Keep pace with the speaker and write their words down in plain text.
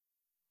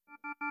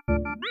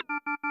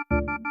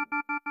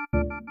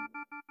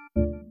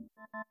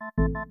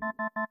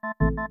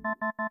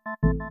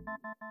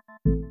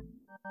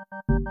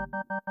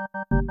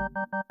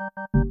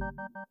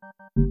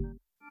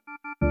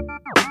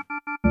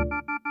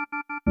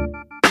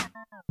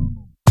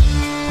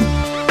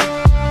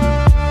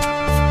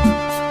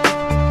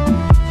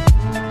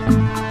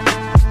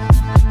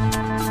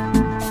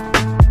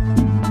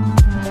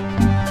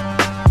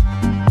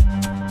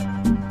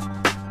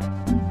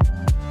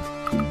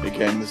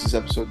Again, this is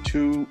episode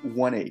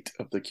 218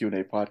 of the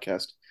Q&A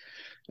podcast,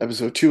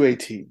 episode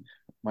 218.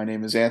 My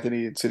name is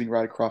Anthony, and sitting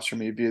right across from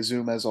me via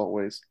Zoom, as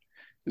always,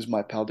 is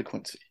my pal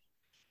DeQuincy.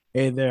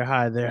 Hey there,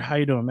 hi there. How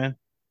you doing, man?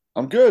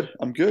 I'm good.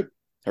 I'm good.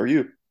 How are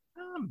you?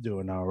 I'm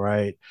doing all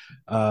right.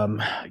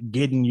 Um,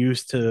 Getting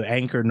used to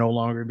Anchor no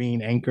longer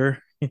being Anchor.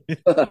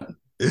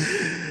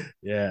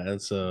 Yeah,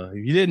 so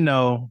if you didn't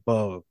know,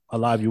 but a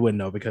lot of you wouldn't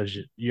know because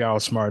you're all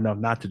smart enough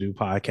not to do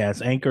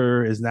podcasts.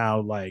 Anchor is now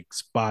like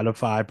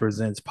Spotify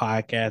presents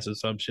podcasts or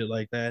some shit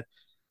like that.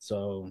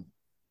 So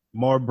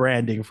more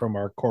branding from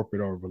our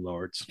corporate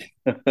overlords.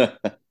 But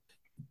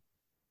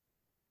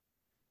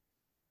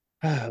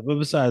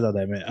besides all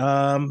that,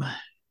 man,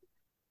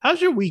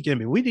 how's your weekend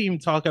been? We didn't even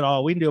talk at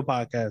all. We didn't do a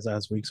podcast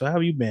last week. So how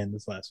have you been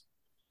this last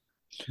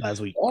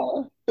week?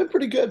 Been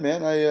pretty good,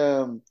 man.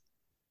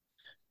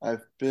 I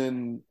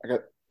got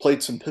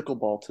played some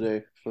pickleball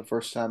today for the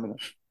first time in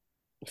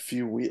a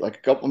few weeks,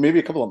 like maybe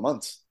a couple of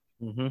months.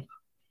 Mm-hmm.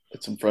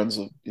 Had some friends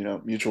of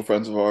mutual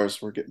friends of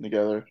ours were getting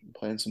together and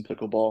playing some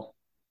pickleball,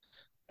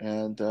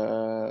 and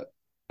it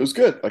was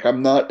good. Like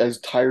I'm not as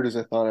tired as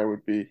I thought I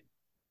would be.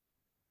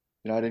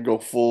 I didn't go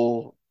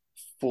full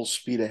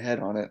speed ahead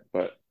on it,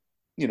 but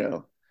you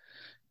know,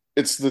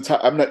 it's the time.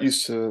 I'm not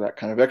used to that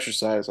kind of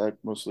exercise. I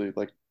mostly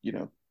like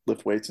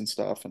lift weights and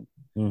stuff, and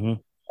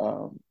Mm-hmm.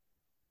 um,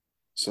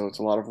 so it's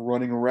a lot of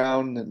running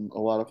around and a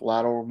lot of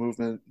lateral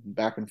movement and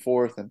back and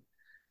forth. And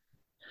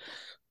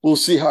we'll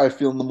see how I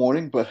feel in the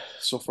morning, but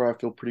so far I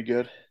feel pretty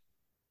good.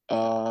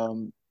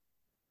 Um,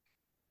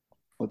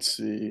 let's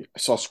see. I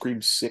saw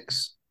Scream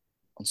 6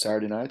 on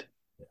Saturday night.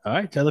 All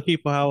right, tell the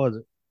people how was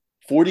it?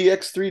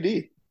 4DX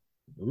 3D.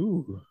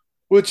 Ooh,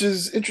 Which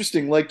is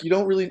interesting. Like you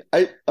don't really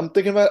I'm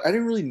thinking about I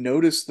didn't really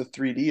notice the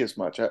 3D as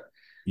much.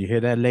 you hear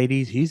that,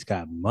 ladies? He's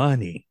got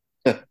money.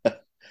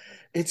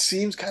 It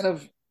seems kind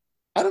of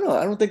I don't know.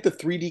 I don't think the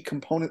 3D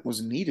component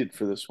was needed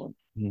for this one.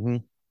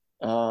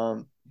 Mm-hmm.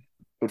 Um,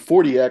 but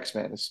 4DX,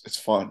 man, it's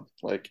fun.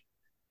 Like,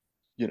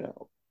 you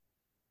know,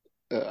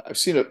 I've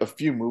seen a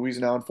few movies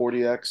now in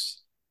 4DX,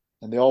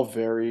 and they all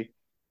vary.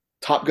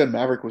 Top Gun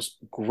Maverick was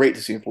great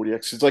to see in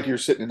 4DX. It's like you're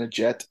sitting in a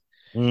jet,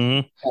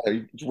 Mm-hmm.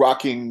 kind of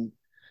rocking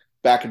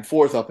back and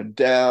forth, up and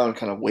down,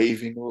 kind of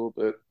waving a little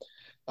bit.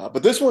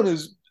 But this one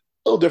is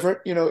a little different.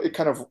 It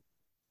kind of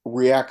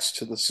reacts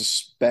to the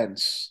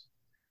suspense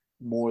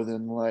more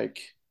than like,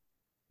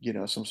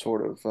 some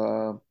sort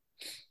of,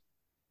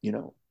 you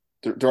know,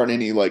 there aren't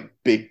any like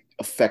big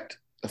effect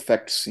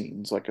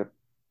scenes like a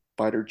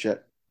fighter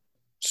jet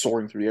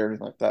soaring through the air or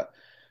anything like that.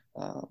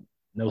 No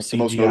Like the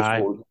most CGI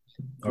noticeable,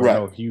 or right?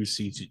 no huge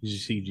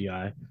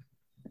CGI.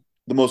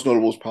 The most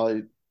notable is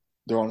probably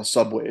they're on a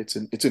subway. It's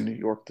in New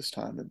York this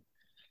time, and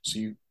so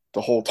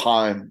the whole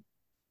time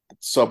the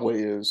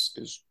subway is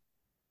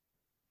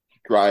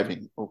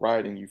driving or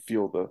riding, you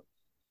feel the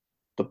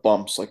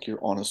bumps like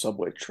you're on a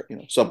subway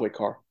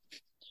car.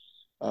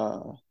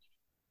 Uh,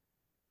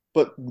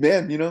 but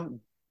man,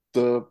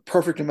 the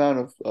perfect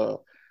amount of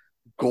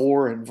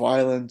gore and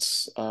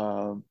violence,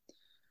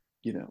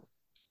 you know,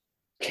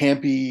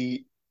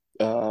 campy,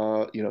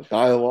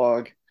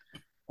 dialogue,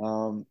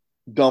 um,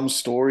 dumb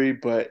story,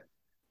 but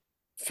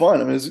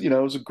fun. I mean,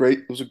 it was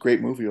a great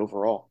movie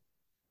overall.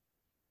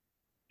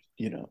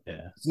 Yeah,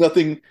 It's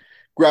nothing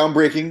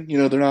groundbreaking.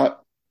 They're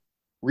not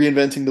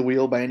reinventing the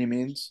wheel by any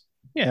means.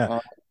 yeah. Uh,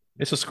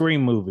 It's a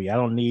Scream movie. I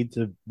don't need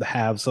to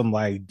have some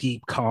like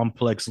deep,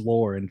 complex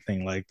lore and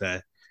thing like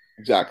that.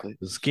 exactly.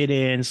 Just get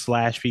in,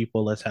 slash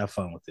people. Let's have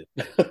fun with it.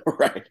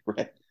 Right,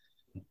 right.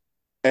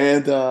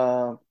 And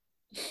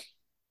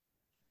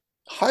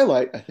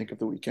highlight, I think, of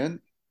the weekend,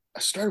 I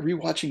started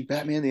rewatching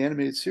Batman the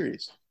Animated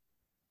Series.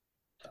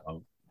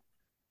 Um,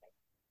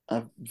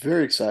 I'm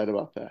very excited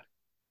about that.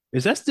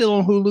 is that still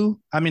on Hulu?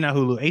 I mean, not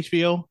Hulu,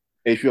 HBO.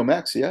 HBO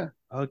Max, yeah.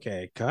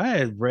 Okay, 'cause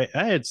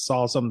I had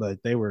saw something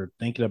that they were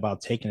thinking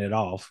about taking it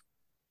off.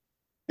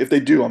 If they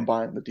do, I'm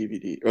buying the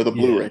DVD or the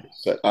Yeah. Blu-ray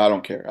set. I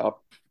don't care. I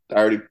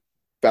already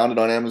found it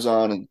on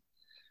Amazon and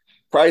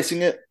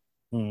pricing it.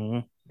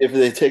 Mm-hmm. If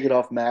they take it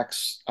off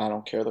Max, I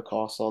don't care the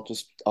cost.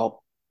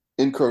 I'll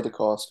incur the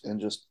cost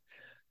and just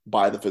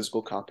buy the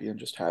physical copy and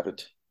just have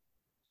it.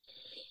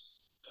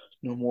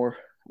 No more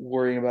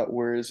worrying about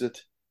where is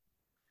it.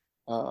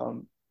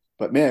 Um,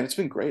 but man, it's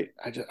been great.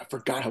 I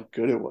forgot how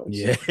good it was.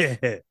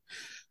 Yeah.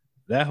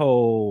 That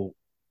whole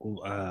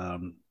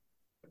um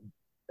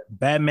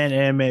Batman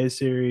animated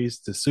series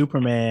to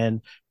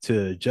Superman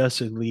to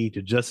Justice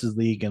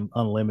League and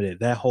Unlimited.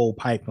 That whole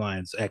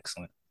pipeline is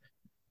excellent.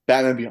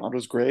 Batman Beyond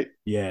was great.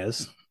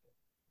 Yes.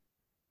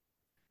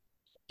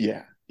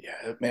 Yeah,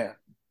 Yeah, man.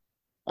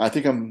 I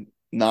think I'm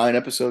 9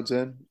 episodes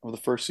in of the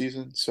first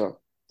season, so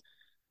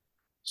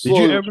Did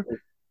you slowly ever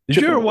did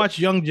you chipping ever away. watch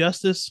Young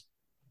Justice?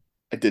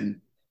 I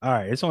didn't. All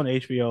right, it's on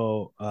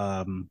HBO,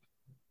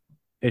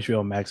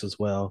 HBO Max as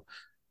well.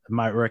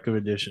 My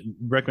recommendation,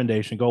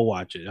 go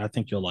watch it. I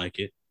think you'll like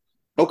it.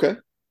 Okay,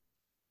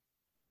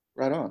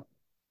 right on.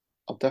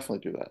 I'll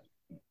definitely do that.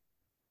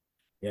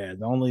 Yeah,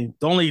 the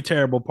only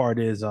terrible part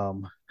is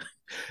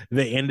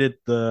they ended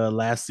the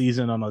last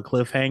season on a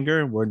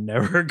cliffhanger. We're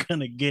never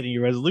gonna get any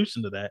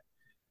resolution to that.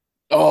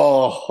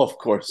 Oh, of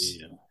course.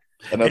 Yeah.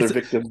 Another It's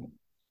victim.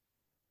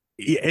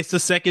 it's the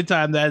second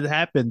time that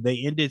happened.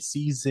 They ended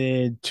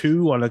season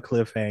two on a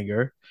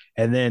cliffhanger,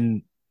 and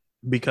then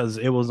because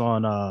it was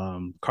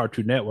on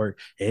Cartoon Network,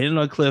 it ended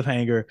on a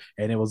cliffhanger,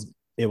 and it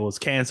was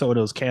canceled.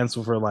 It was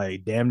canceled for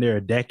like damn near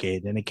a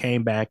decade. Then it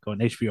came back on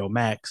HBO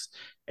Max,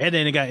 and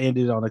then it got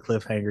ended on a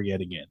cliffhanger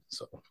yet again.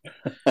 So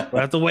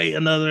we'll have to wait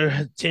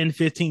another 10,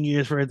 15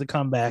 years for it to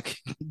come back.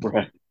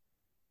 Right.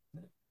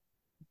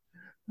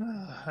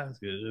 That's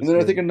good. And That's then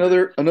I think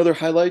good. another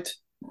highlight,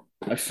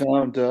 I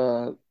found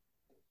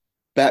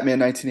Batman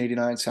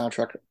 1989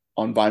 soundtrack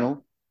on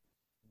vinyl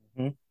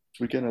Mhm. this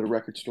weekend at a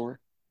record store.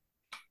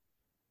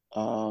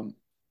 I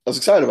was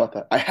excited about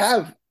that. I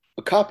have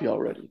a copy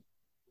already,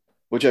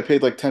 which I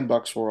paid like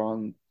 $10 for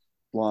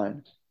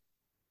online,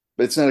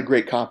 but it's not a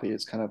great copy.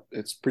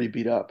 It's pretty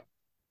beat up.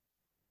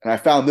 And I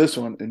found this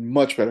one in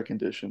much better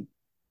condition.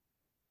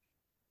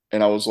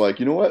 And I was like,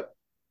 you know what?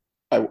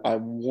 I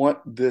want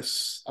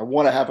this. I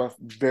want to have a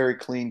very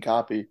clean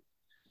copy.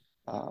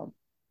 Um,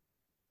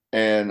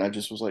 and I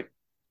just was like,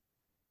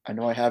 I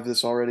know I have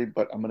this already,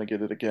 but I'm gonna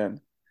get it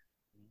again.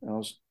 And I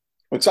was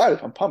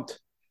excited. I'm pumped.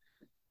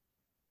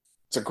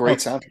 It's a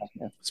great Oh, soundtrack,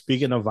 man.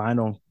 speaking of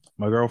vinyl,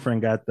 my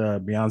girlfriend got the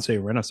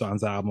Beyonce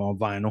Renaissance album on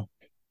vinyl.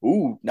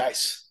 Ooh,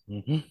 nice.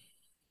 Mm-hmm.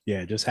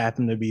 Yeah, just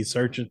happened to be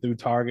searching through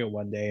Target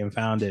one day and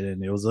found it,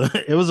 and it was a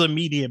it was an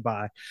immediate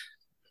buy.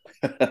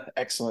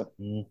 Excellent.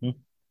 Mm-hmm.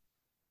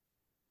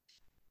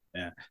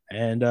 Yeah,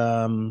 and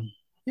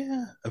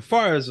yeah, as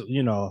far as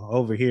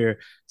over here,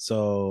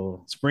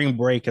 so spring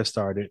break has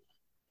started.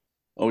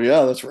 Oh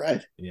yeah, that's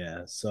right.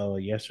 Yeah, so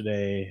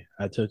yesterday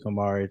I took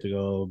Amari to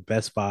go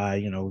Best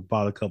Buy.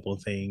 Bought a couple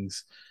of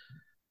things,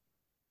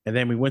 and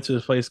then we went to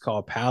this place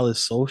called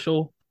Palace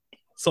Social.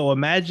 So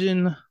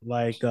imagine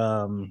like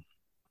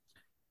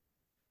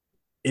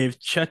if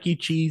Chuck E.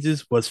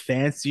 Cheese's was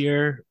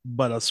fancier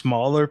but a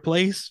smaller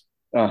place.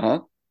 Uh-huh.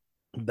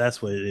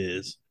 That's what it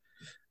is.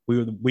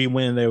 We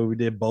went in there. We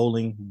did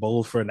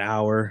bowled for an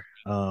hour.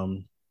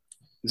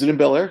 Is it in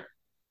Bel Air?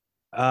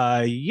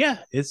 Yeah,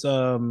 it's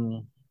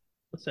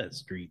what's that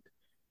street?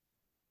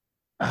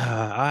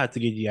 I have to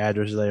get the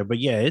address later, but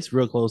yeah, it's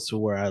real close to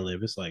where I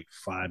live. It's like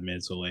 5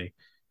 minutes away.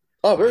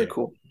 Oh, But very yeah,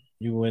 cool.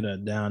 you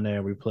went down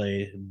there. We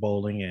played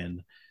bowling,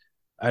 and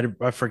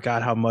I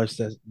forgot how much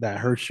that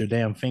hurts your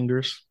damn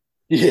fingers.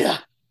 Yeah.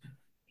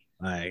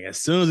 Like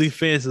as soon as he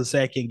finished the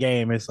second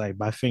game, it's like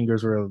my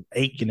fingers were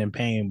aching in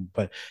pain.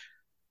 But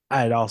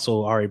I had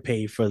also already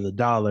paid for the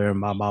dollar,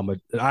 and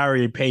I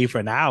already paid for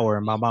an hour,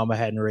 and my mama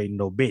hadn't rated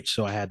no bitch,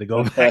 so I had to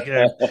go back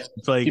there and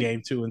play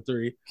game two and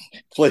three.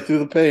 Play through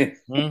the pain.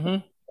 Mm-hmm.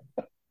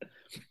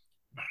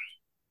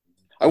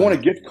 I want So,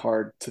 a gift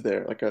card to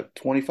there, like a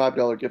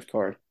 $25 gift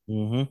card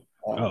mm-hmm.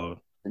 um, Oh,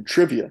 from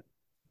Trivia.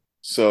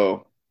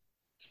 So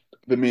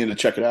I've been meaning to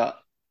check it out.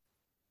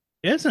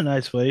 yeah, it's a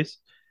nice place.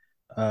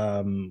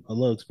 A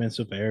little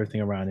expensive, but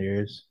everything around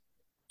here is.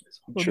 It's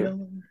off of Sure. Bel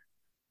Air.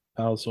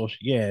 Oh, social.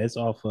 Yeah, it's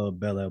off of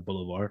Bel Air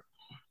Boulevard.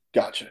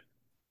 Gotcha.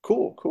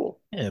 Cool, cool.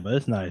 Yeah, but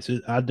it's nice.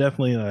 I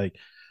definitely like.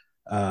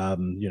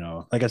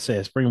 Like I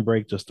said, spring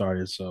break just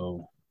started,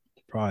 so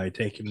probably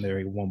take him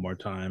there one more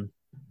time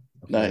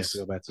before he has to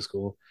go Nice. back to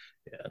school.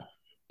 Yeah.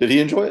 Did he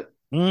enjoy it?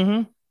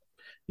 Mm-hmm.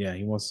 Yeah,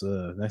 he wants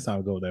to next time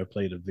I go there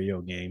play the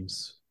video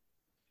games.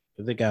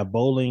 Cause they got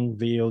bowling,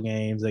 video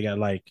games. They got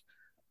like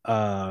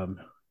um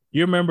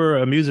you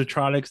remember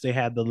Amusatronics? They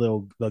had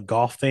the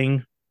golf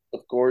thing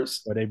Of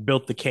course. where they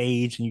built the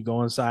cage and you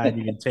go inside,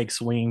 you can take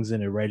swings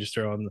and it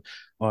register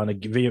on a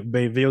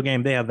video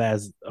game. They have that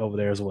over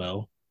there as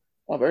well.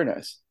 Oh, very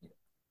nice.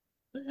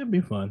 It'd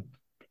be fun.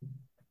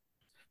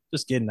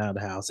 Just getting out of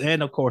the house.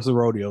 And of course the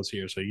rodeo's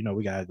here, so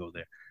we gotta go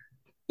there.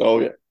 Oh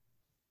yeah.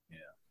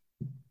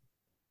 Yeah.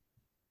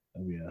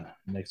 That'll be a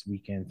next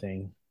weekend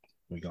thing.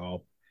 We can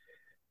all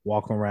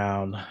walk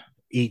around,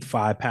 eat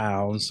 5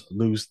 pounds,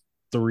 lose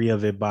three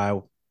of it by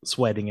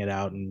sweating it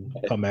out, and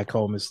come back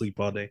home and sleep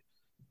all day.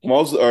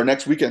 Tomorrow's our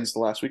next weekend's the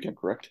last weekend,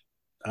 correct?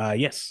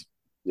 Yes.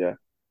 Yeah.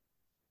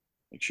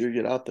 Make sure you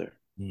get out there.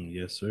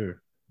 Yes, sir.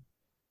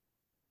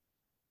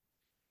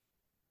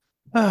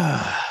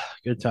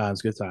 Good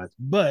times, good times.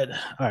 But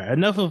all right,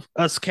 enough of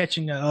us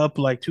catching up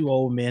like two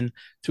old men,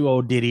 two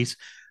old ditties.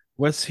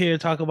 Let's here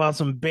talk about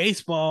some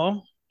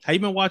baseball. Have you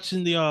been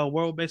watching the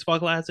World Baseball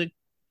Classic?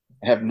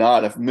 I have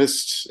not. I've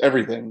missed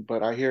everything,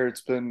 but I hear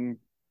it's been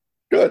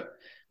good.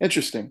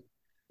 Interesting.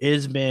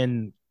 It's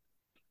been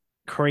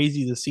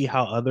crazy to see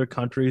how other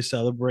countries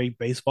celebrate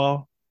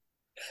baseball.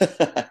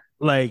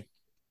 Like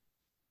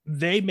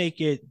they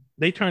make it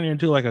they turn it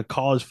into like a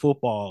college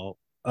football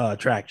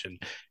attraction.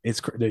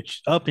 They're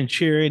up and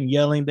cheering,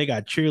 yelling. They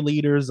got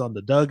cheerleaders on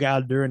the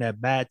dugout during at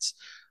bats.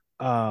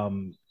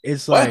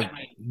 It's What? like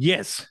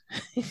yes,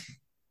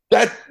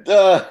 That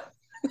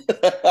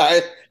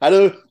I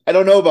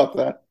don't know about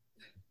that.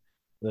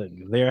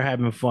 they're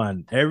having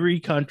fun. Every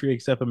country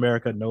except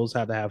America knows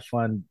how to have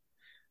fun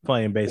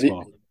playing Are they,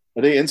 baseball.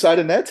 are they inside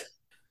a net?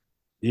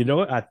 You know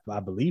what? I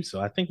believe so.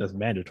 I think that's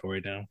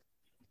mandatory now.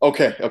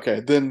 Okay, okay.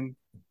 Then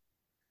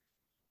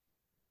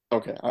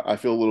okay, I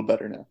feel a little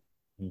better now.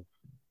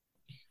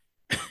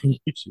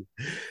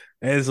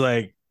 It's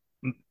like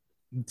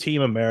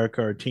Team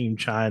America or Team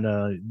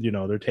China,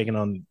 they're taking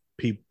on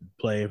people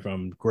playing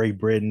from Great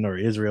Britain or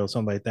Israel,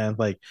 something like that.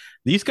 Like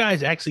these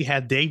guys actually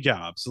had day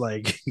jobs.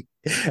 Like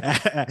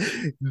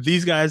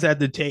these guys had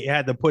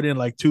to put in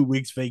like 2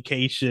 weeks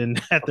vacation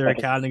at their Right.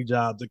 accounting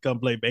job to come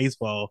play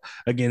baseball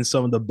against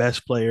some of the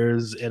best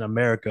players in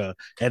America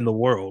and the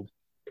world.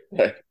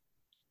 Right.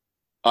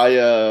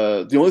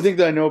 The only thing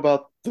that I know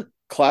about the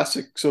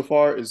classic so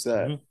far is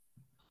that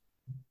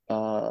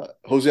Mm-hmm.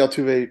 Jose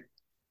Altuve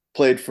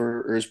played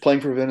for or is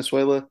playing for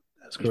Venezuela.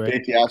 That's He's correct.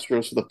 been at the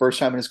Astros for the first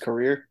time in his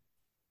career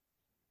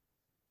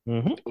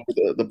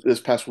Mm-hmm.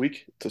 this past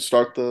week to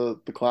start the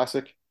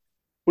classic,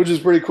 which is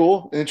pretty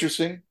cool,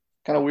 interesting,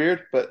 kind of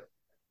weird, but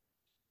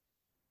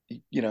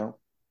you know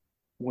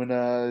when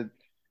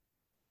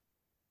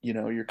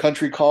your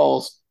country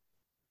calls,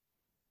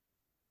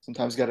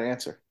 sometimes you got to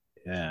answer.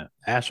 Yeah,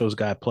 Astros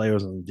got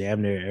players on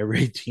damn near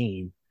every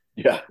team.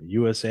 Yeah.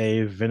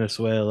 USA,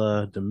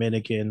 Venezuela,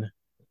 Dominican.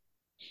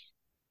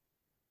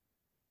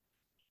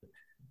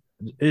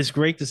 It's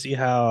great to see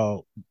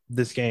how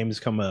this game has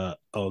become a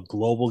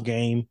global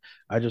game.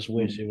 I just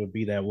wish Mhm. it would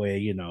be that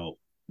way,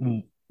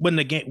 when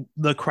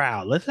the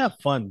crowd, let's have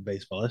fun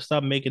baseball. Let's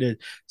stop making it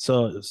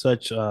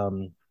such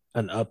an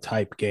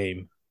uptype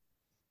game.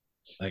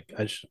 Like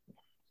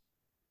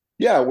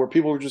Yeah, where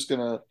people are just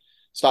gonna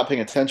stop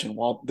paying attention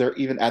while they're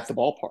even at the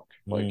ballpark.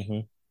 Like,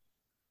 mhm.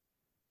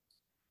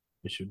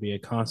 It should be a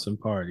constant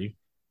party.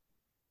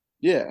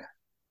 yeah.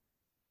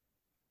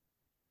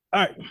 All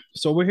right.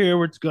 So we're here,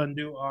 we're gonna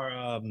do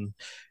our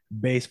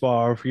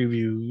baseball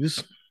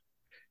reviews.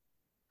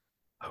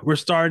 We're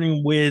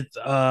starting with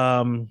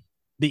the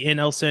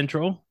NL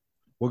Central.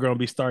 We're going to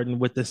be starting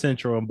with the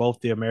Central in both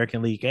the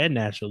American League and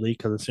National League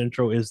because the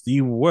Central is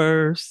the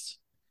worst.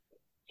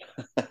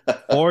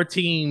 Four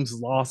teams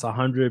lost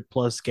 100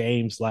 plus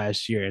games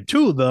last year, and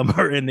two of them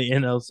are in the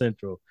NL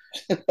Central.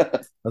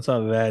 That's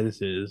how bad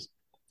this is.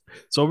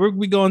 So we're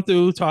be going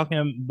through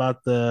talking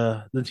about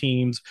the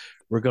teams.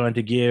 We're going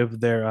to give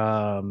their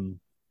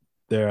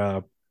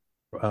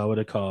what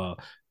they call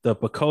the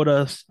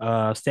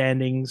PECOTA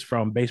standings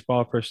from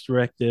baseball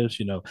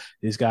perspectives.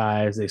 These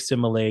guys they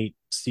simulate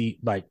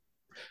like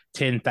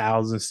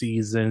 10,000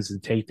 seasons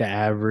and take the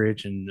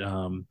average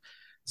and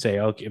say,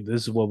 okay,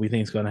 this is what we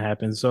think is going to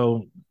happen.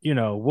 So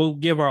we'll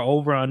give our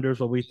over unders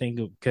what we think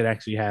could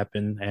actually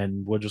happen,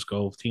 and we'll just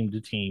go team to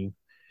team.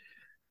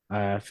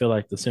 I feel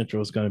like the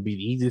Central is going to be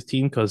the easiest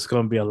team because it's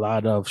going to be a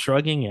lot of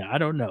shrugging, and I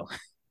don't know.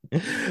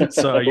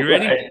 So, are you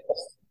ready?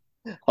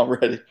 Right. I'm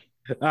ready.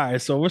 All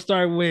right, so we'll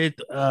start with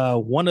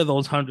one of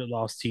those 100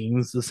 loss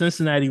teams, the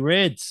Cincinnati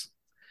Reds.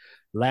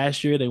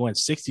 Last year they went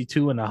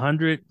 62 and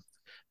 100.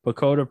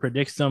 PECOTA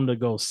predicts them to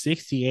go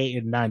 68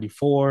 and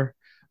 94.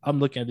 I'm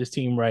looking at this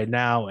team right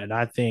now, and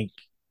I think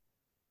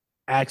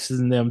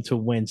asking them to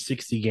win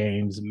 60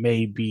 games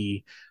may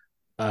be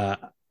uh,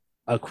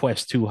 a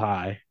quest too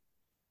high.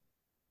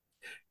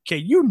 Can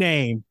you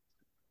name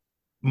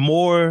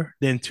more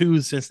than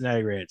two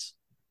Cincinnati Reds?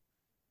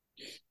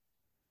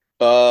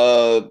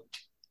 Uh,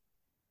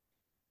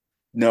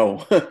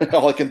 no.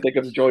 All I can think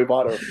of is Joey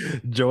Votto.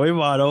 Joey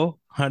Votto,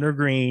 Hunter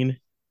Green,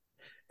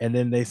 and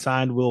then they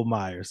signed Will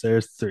Myers.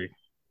 There's three.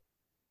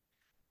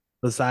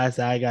 Besides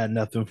that, I got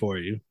nothing for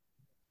you.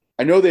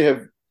 I know they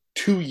have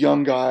two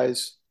young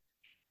guys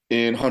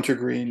in Hunter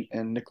Green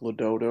and Nick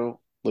Lodolo,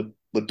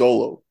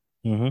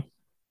 Mm-hmm.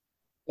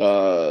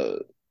 uh,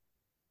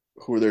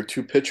 who are their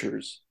two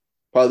pitchers,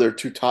 probably their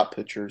two top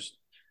pitchers.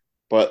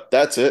 But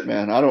that's it,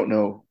 man. I don't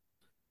know.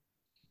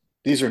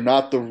 These are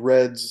not the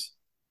Reds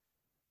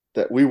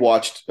that we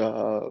watched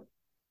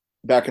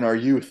back in our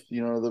youth.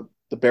 The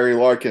Barry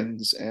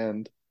Larkins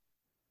and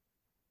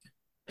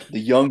the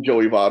young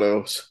Joey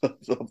Vottos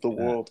of the Uh,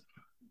 world.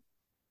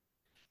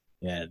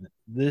 yeah,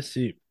 this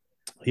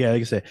yeah,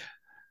 like I said,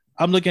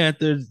 I'm looking at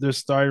their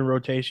starting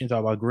rotation. Talk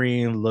about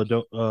Green,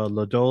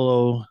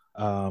 Lodolo,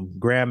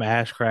 Graham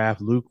Ashcraft,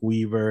 Luke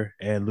Weaver,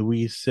 and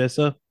Luis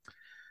Sissa.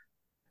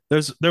 There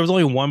was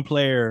only one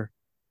player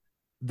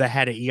that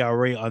had an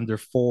ERA under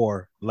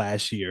 4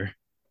 last year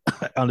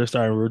on their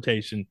starting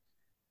rotation,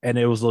 and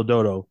it was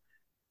Lodoto.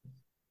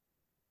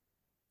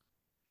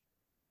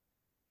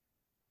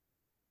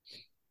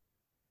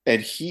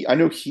 And I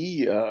know he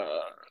had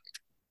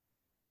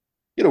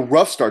a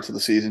rough start to the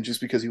season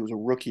just because he was a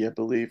rookie, I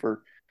believe,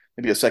 or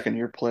maybe a second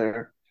year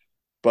player.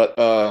 But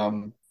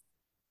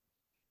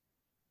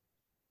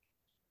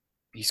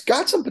he's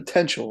got some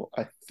potential,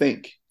 I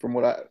think, from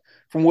what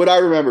I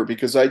remember,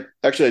 because I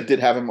did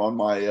have him on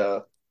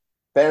my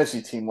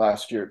fantasy team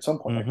last year. At some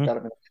point, I Mm-hmm. got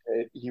him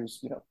in. He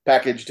was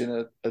packaged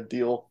in a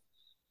deal.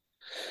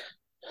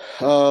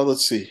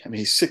 Let's see. I mean,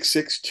 he's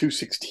 6'6",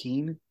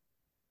 216.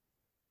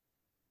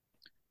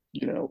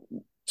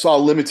 Saw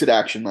limited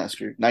action last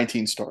year.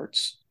 19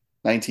 starts,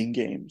 19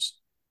 games.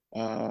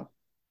 Uh,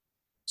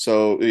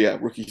 so yeah,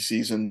 rookie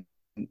season.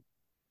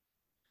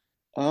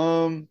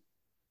 Um,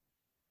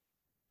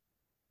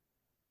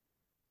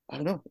 I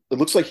don't know. It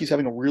looks like he's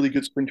having a really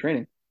good spring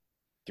training.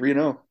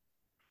 3-0.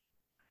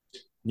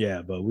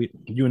 Yeah, but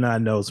you and I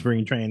know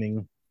spring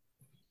training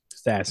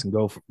stats can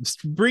go for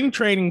spring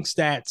training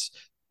stats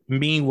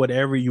mean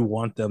whatever you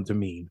want them to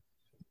mean.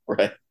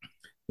 Right.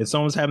 If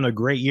someone's having a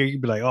great year,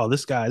 you'd be like, oh,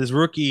 this guy, this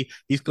rookie,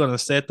 he's gonna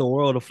set the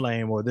world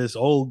aflame, or this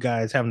old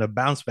guy is having a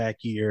bounce back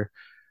year.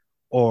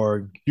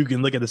 Or you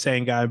can look at the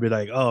same guy and be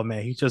like, oh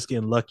man, he's just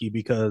getting lucky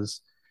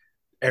because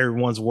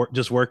everyone's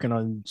just working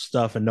on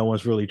stuff and no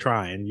one's really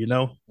trying, you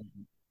know?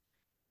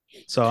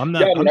 So I'm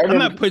Yeah, not I mean, I I'm remember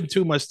not putting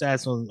too much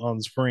stats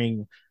on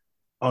spring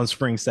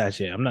stats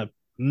yet. I'm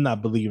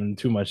not believing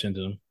too much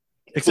into them.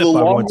 for the Except if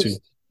I want to.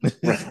 longest,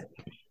 right,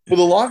 for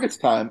the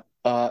longest time,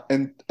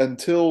 and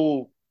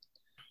until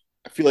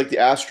I feel like the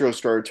Astros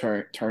started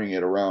turning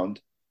it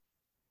around,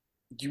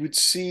 you would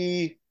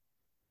see.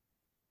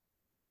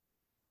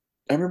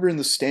 I remember in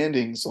the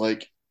standings,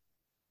 like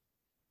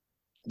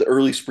the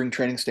early spring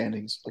training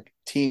standings, like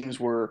teams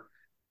were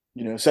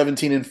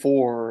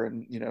 17-4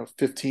 and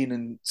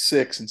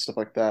 15-6 and stuff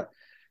like that,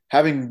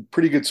 having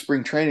pretty good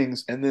spring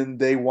trainings, and then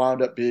they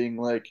wound up being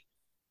like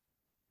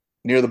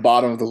near the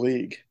bottom of the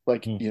league,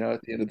 like Mm.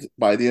 at the end of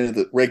by the end of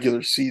the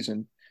regular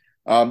season.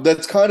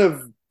 That's kind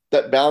of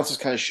that balance has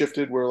kind of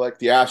shifted where like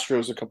the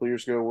Astros a couple of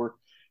years ago were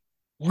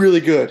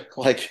really good,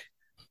 like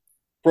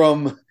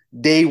from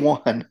day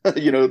one,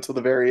 to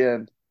the very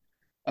end.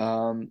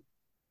 Um,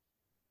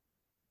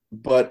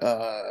 but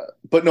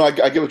no, I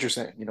get what you're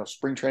saying.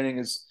 Spring training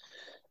is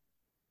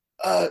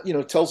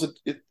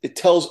it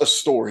tells a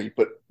story,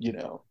 but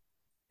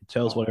It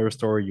tells uh, whatever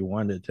story you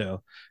want to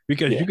tell.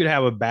 Because you yeah, could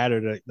have a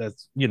batter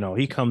that's,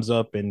 he comes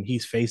up and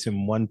he's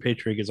facing one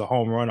pitcher, he gets a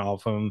home run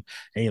off him,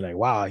 and you're like,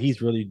 wow,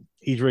 he's really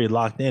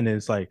locked in. And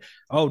it's like,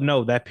 oh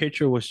no, that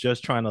pitcher was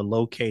just trying to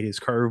locate his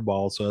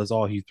curveball, so that's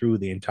all he threw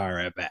the entire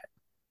at bat.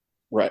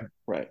 right,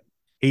 right.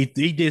 He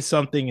did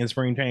something in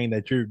spring training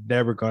that you're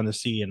never going to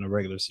see in the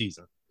regular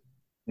season.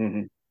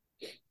 Hmm.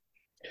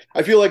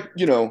 I feel like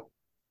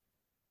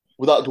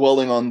without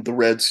dwelling on the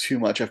Reds too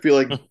much, I feel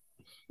like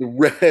the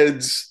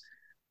Reds,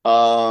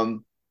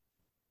 um,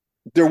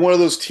 they're one of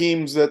those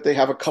teams that they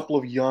have a couple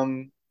of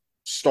young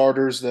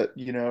starters that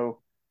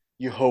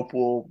you hope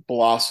will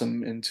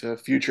blossom into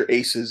future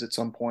aces at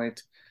some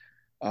point.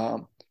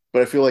 Um,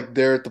 but I feel like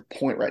they're at the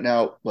point right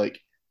now, like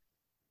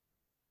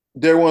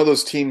they're one of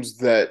those teams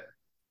that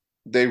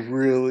they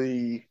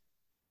really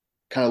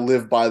kind of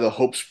live by the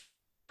hopes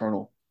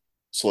eternal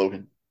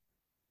slogan.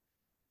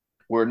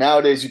 Where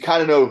nowadays you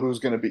kind of know who's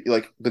going to be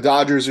like the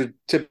Dodgers are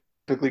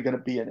typically going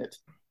to be in it.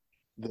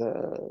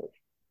 The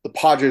the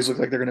Padres look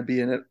like they're going to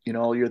be in it,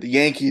 all year. The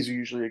Yankees are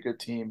usually a good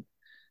team.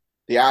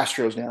 The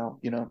Astros now,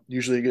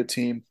 usually a good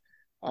team.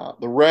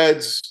 The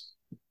Reds,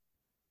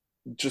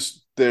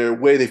 just the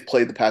way they've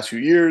played the past few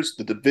years,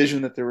 the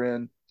division that they're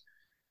in,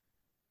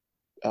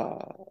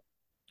 uh,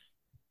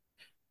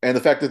 and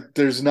the fact that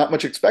there's not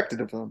much expected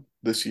of them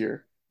this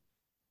year,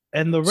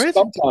 And the Reds,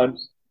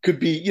 sometimes could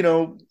be,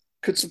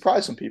 could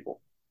surprise some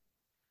people.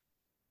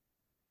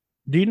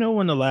 do you know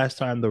when the last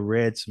time the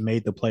Reds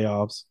made the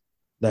playoffs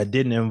that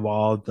didn't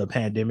involve the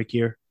pandemic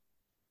year?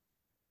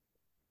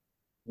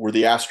 Were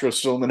the Astros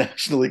still in the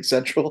National League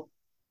Central?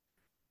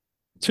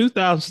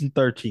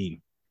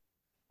 2013.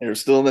 They were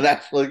still in the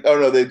National League. Oh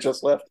no, they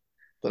just left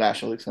the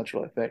National League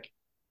Central, I think.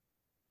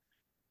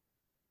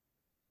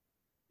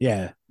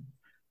 Yeah.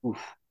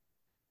 Oof,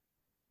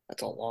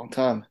 that's a long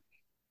time.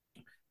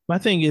 My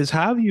thing is,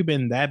 how have you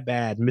been that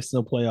bad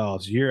missing the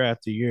playoffs year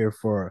after year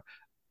for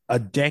a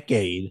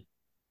decade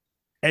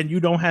and you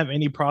don't have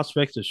any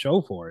prospects to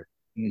show for it?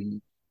 Mm-hmm.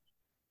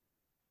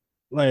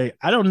 Like,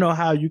 I don't know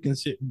how you can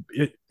sit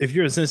if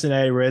you're a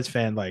Cincinnati Reds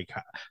fan, like,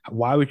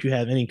 why would you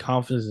have any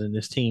confidence in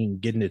this team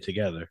getting it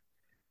together?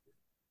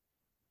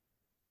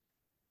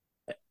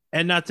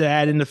 And not to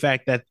add in the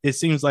fact that it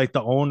seems like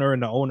the owner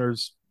and the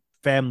owner's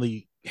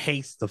family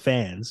hates the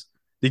fans.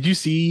 Did you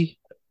see?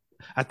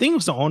 I think it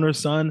was the owner's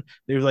son.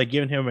 They were like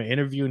giving him an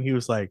interview, and he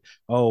was like,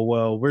 "Oh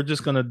well, we're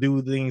just gonna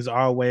do things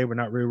our way. We're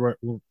not really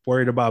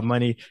worried about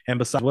money. And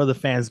besides, what are the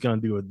fans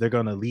gonna do? They're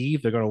gonna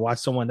leave. They're gonna watch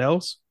someone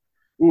else."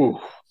 Ooh,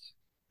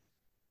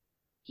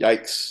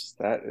 yikes!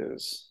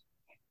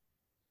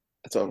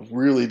 That's a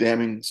really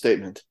damning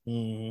statement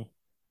Mm,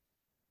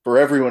 for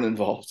everyone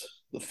involved.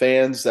 The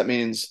fans, that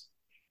means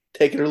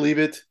take it or leave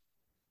it.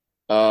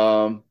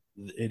 Um,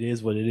 it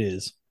is what it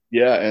is.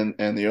 yeah,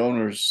 and the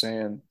owners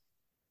saying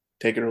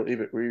take it or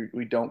leave it.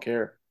 We don't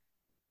care.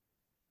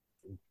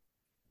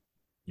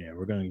 Yeah,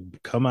 we're gonna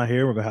come out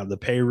here. We're gonna have the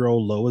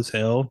payroll low as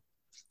hell,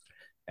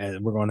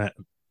 and we're gonna.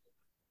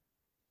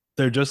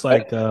 They're just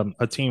like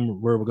a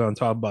team where we're gonna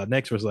talk about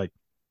next. Was like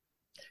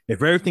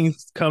if everything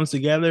comes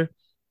together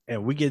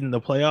and we get in the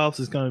playoffs,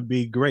 it's gonna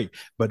be great.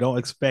 But don't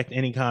expect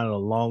any kind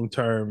of long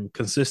term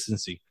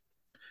consistency.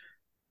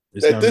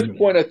 It's At gonna this be.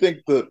 point, I think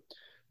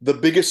the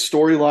biggest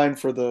storyline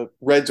for the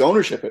Reds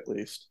ownership, at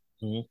least,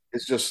 Mhm.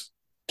 is just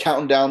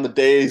counting down the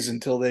days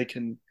until they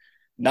can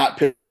not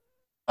pay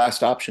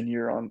last option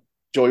year on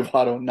Joey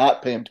Votto,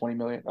 not pay him $20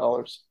 million.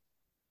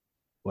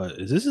 What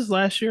is this? His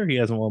last year? He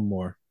hasn't won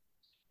more.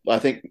 I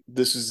think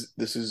this is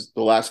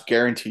the last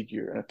guaranteed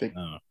year, and I think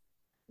Oh,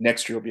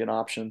 next year will be an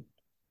option.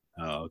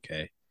 oh,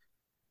 okay.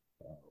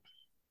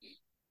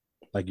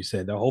 Like you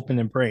said, they're hoping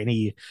and praying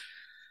he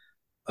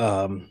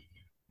um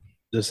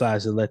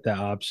decides to let that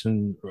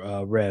option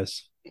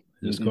rest.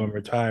 Just go Mm-hmm. in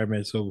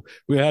retirement. So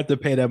we have to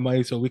pay that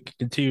money so we can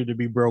continue to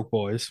be broke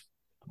boys.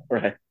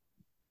 Right.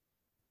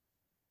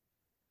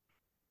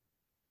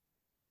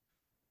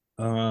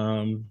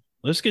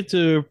 Let's get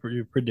to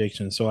your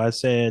prediction. So I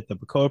said the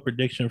Bacoa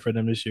prediction for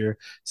them this year,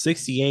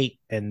 68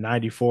 and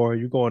 94.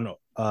 You're going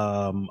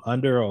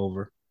under or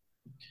over?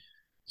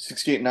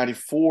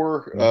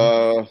 68-94.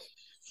 Mm-hmm.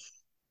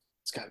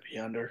 It's got to be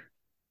under.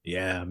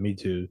 Yeah, me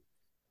too.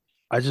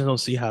 I just don't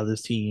see how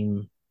this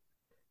team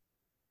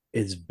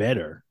is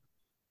better.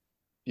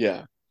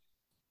 Yeah.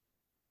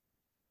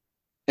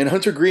 And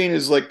Hunter Green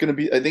is like going to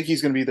be. I think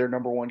he's going to be their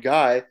number one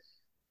guy.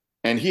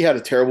 And he had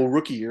a terrible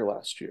rookie year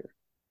last year.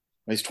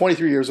 He's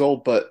 23 years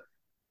old, but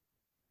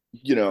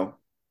you know,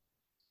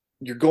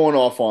 you're going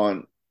off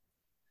on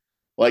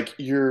like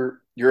you're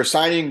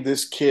assigning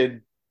this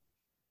kid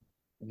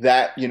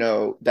that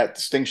that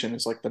distinction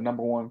is like the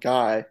number one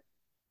guy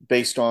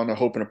based on a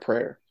hope and a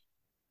prayer.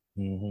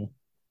 Mm-hmm.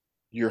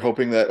 You're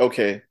hoping that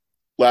okay,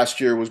 last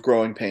year was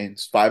growing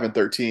pains,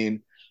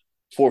 5-13,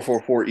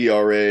 4.44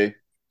 ERA.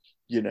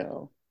 You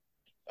know,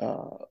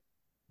 uh,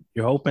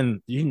 You're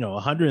hoping,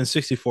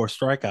 164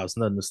 strikeouts,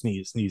 nothing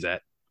to sneeze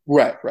at.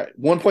 right.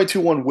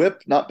 1.21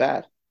 WHIP, not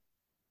bad.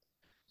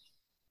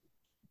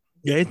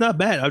 Yeah, it's not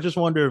bad. I just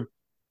wonder,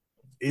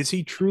 is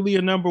he truly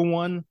a number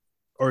one,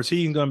 or is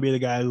he going to be the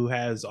guy who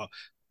has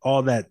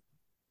all that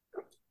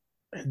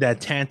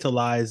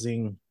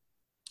tantalizing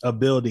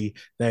ability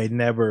that he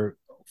never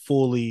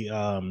fully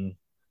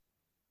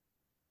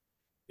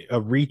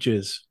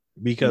reaches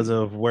because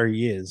Mm. of where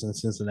he is in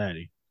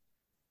Cincinnati?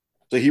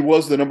 So he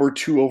was the number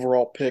two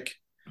overall pick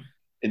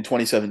in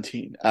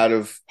 2017 out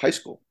of high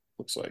school.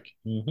 Looks like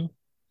Mm-hmm.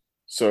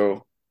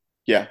 so.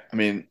 Yeah, I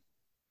mean,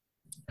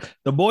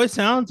 The boy's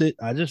talented.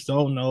 I just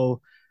don't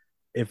know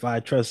if I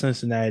trust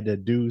Cincinnati to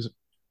do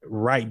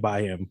right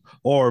by him,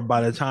 or by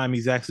the time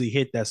he's actually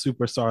hit that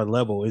superstar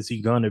level, is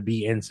he going to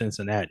be in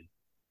Cincinnati?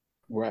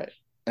 right.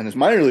 And his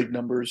minor league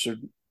numbers are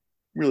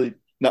really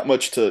not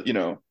much to, they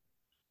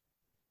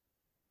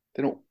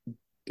don't,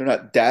 they're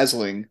not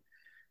dazzling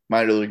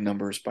minor league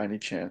numbers by any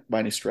chance, by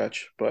any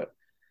stretch, but,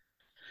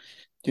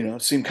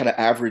 seem kind of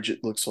average,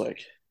 it looks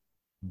like.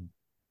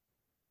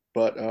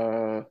 But,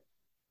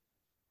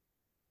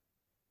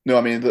 no,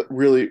 I mean, the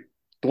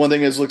one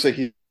thing is, looks like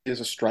he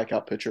is a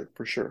strikeout pitcher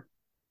for sure.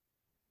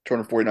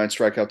 249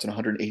 strikeouts and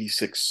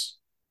 186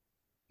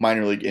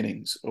 minor league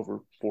innings over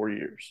 4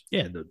 years.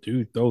 Yeah, the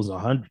dude throws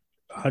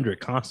 100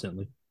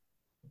 constantly.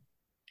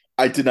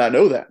 I did not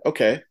know that.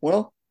 Okay.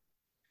 Well,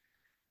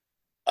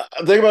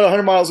 I'm thinking about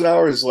 100 miles an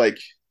hour is like,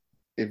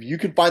 if you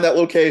can find that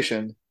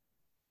location,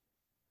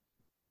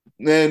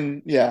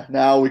 then yeah,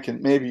 now we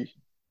can maybe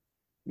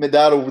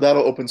that'll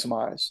open some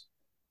eyes.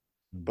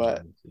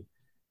 But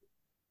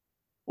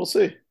we'll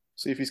see.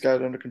 See if he's got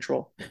it under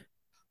control.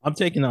 I'm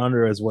taking the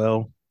under as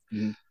well.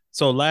 Mm-hmm.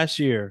 So last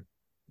year,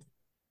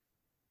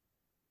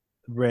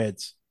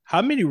 Reds.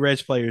 How many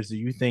Reds players do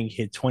you think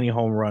hit 20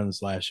 home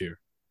runs last year?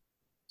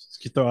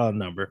 Just throw out a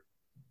number.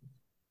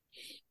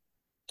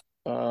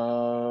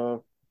 Uh,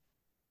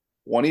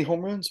 20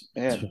 home runs,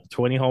 man.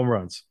 20 home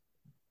runs.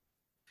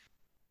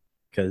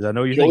 Because I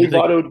know you Joey think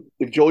Votto.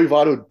 If Joey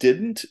Votto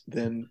didn't,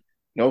 then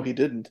no, he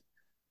didn't.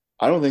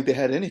 I don't think they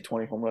had any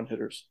 20 home run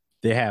hitters.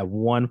 they had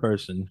one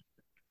person,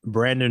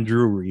 Brandon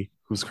Drury,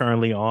 who's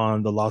currently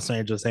on the Los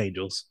Angeles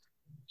Angels.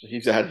 So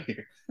he's out of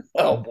here.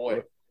 Oh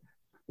boy.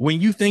 When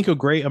you think of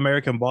Great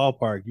American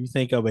Ballpark, you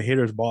think of a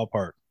hitter's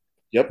ballpark.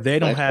 Yep. They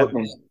don't Nice have,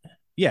 Hartman.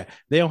 yeah,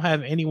 they don't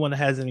have anyone that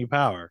has any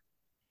power.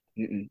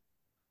 Mm-mm.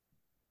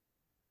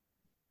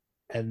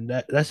 And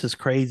that's just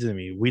crazy to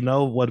me. We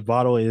know what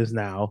Votto is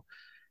now.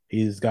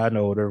 He's gotten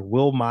older.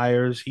 Will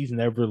Myers, he's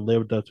never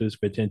lived up to his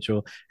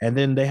potential. And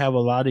then they have a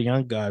lot of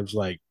young guys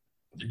like,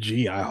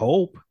 gee, I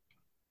hope.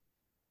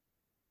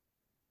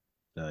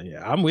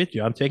 Yeah, I'm with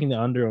you. I'm taking the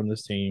under on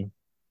this team.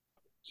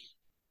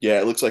 Yeah,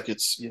 it looks like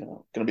it's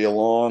going to be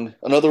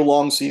another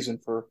long season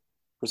for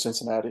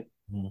Cincinnati.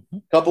 Mm-hmm.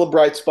 A couple of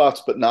bright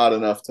spots, but not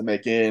enough to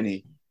make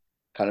any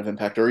kind of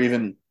impact or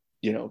even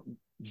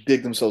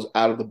dig themselves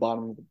out of the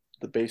bottom of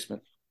the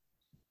basement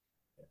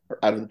or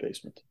out of the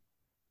basement.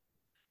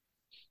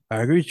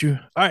 I agree with you.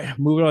 All right,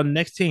 moving on to the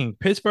next team.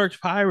 Pittsburgh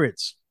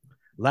Pirates.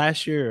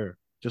 Last year,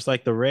 just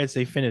like the Reds,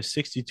 they finished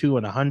 62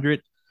 and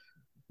 100.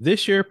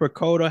 This year,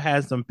 Pacoda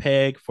has them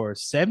pegged for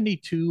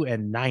 72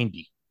 and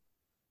 90,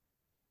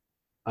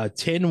 a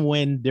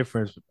 10-win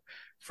difference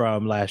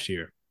from last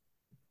year.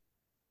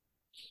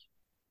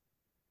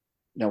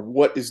 Now,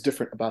 what is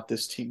different about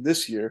this team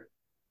this year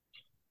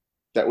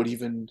that would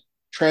even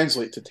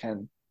translate to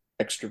 10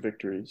 extra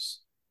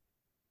victories?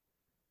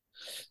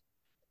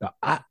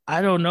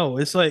 I don't know.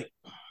 It's like,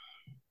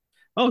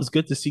 oh, it's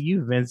good to see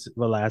you, Vince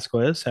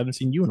Velasquez. Haven't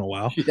seen you in a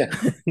while. Yeah,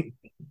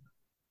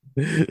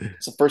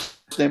 it's the first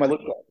name I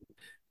looked at.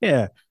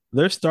 Yeah,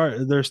 they're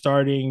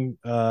starting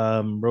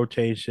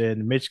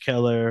rotation. Mitch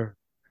Keller,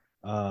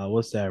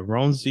 what's that?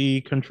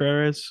 Ronzi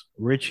Contreras,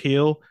 Rich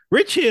Hill.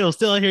 Rich Hill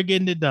still out here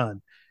getting it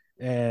done.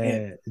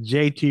 Man, And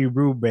JT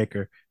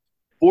Brubaker.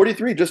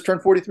 43, just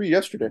turned 43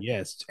 yesterday.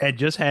 Yes. And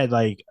just had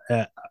like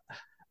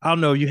I don't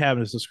know if you have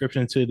a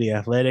subscription to the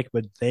Athletic,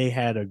 but they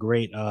had a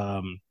great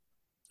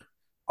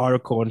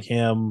article on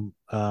him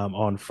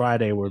on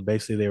Friday where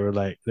basically they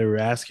were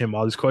asking him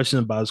all these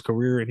questions about his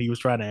career and he was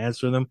trying to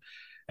answer them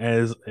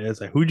as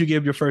like, who'd you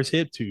give your first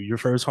hit to, your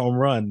first home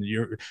run,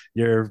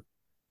 your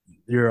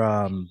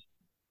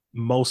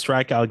most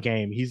strikeout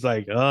game. He's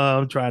like, oh,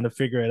 I'm trying to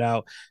figure it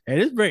out. And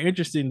it's very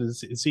interesting to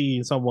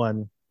see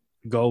someone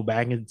go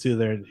back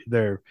into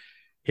their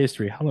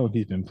history. How long have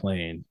he been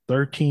playing?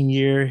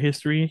 13-year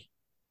history.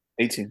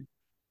 18.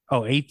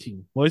 Oh,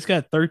 18. Well, he's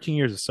got 13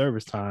 years of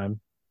service time.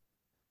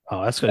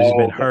 Oh, that's because he's Oh,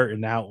 been okay. hurt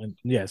and out. And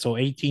yeah, so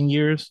 18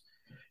 years.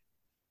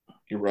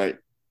 You're right.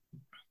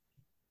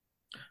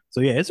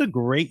 So yeah, it's a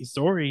great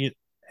story.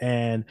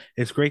 And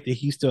it's great that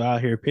he's still out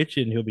here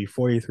pitching. He'll be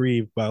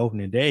 43 by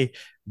opening day.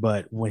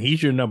 But when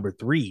he's your number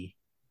three,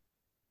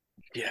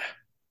 Yeah,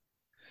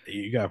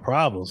 you got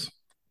problems.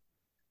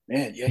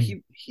 man. Yeah,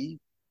 he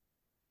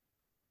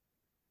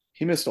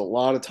missed a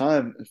lot of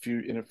time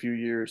in a few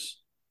years.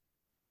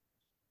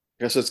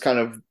 I guess it's kind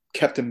of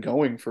kept him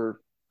going for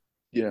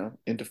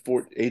into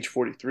age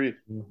 43.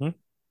 Mm-hmm.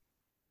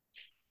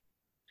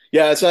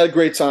 Yeah, it's not a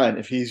great sign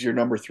if he's your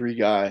number three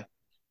guy.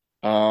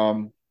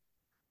 Um,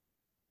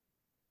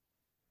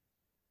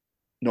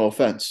 no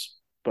offense,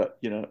 but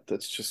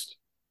that's just,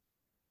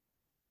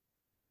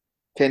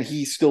 can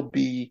he still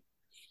be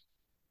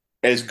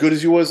as good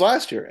as he was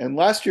last year? And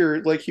last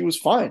year, like, he was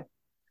fine.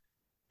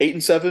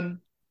 8-7,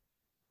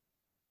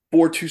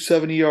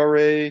 4.27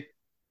 ERA,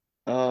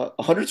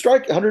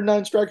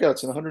 109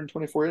 strikeouts and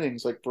 124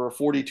 innings. Like, for a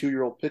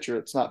 42-year-old pitcher,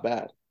 it's not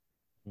bad.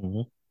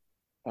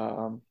 Mm-hmm.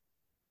 Um,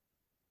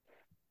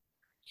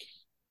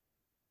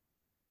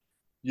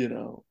 you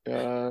know,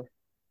 uh,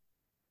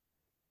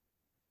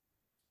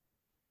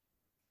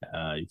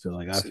 You feel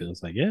like I let's feel see.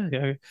 it's like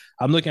yeah.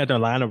 I'm looking at their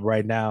lineup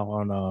right now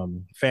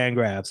on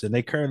Fangraphs, and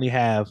they currently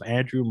have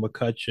Andrew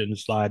McCutchen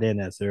slide in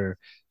as their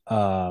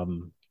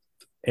um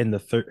in the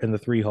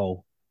three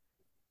hole.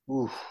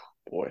 Oof,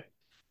 boy.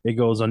 It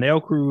goes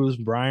Onel Cruz,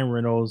 Brian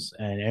Reynolds,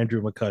 and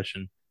Andrew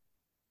McCutchen.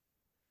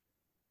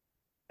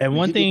 I And mean,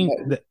 one thing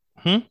that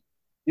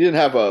he didn't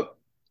have a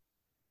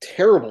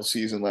terrible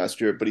season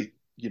last year, but he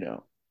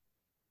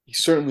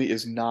certainly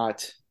is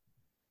not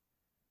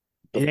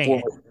the it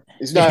ain't former.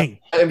 He's not it's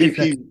not,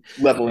 MVP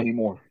level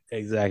anymore.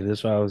 exactly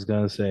that's what I was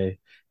gonna say.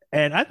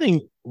 And I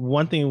think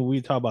one thing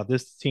we talk about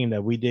this team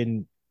that we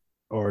didn't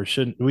or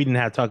shouldn't we didn't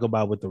have to talk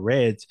about with the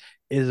Reds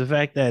is the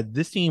fact that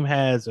this team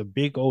has a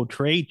big old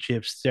trade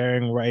chip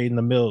staring right in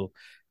the middle.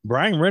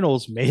 Brian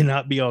Reynolds may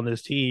not be on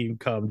this team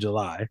come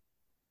July.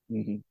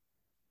 Hmm.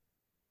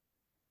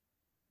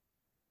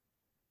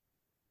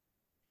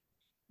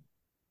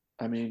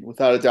 I mean,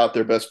 without a doubt,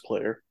 their best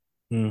player.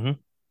 Mm-hmm.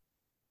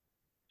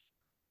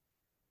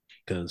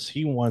 Because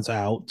he wants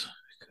out.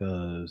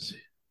 Because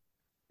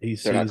he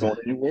They're not sees going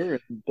anywhere,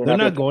 and they're they're not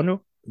going not to pay. going to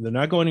they're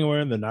not going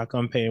anywhere. They're not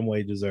going to pay him what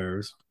he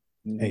deserves.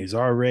 And Hmm.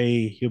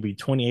 he'll be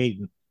 28.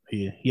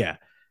 Yeah,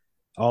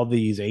 all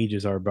these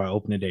ages are by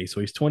opening day.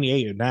 So he's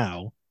 28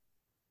 now.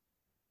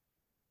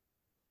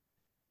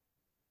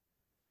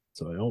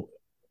 So I don't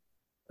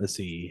let's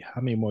see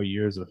how many more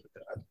years of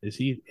is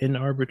he in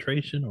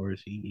arbitration or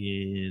is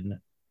he in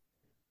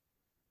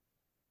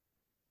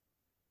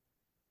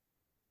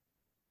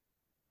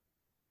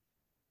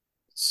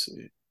Let's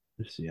see.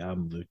 let's see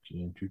I'm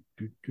looking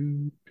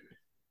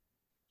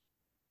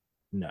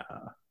nah.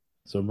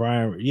 So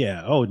Brian,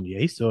 yeah, oh yeah,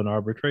 he's still in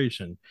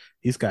arbitration.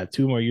 He's got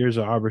 2 more years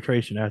of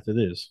arbitration after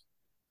this.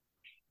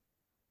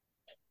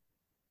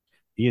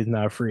 He is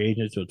not a free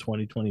agent until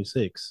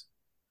 2026.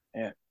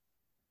 Yeah.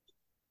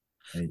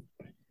 And,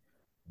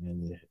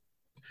 and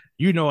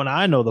and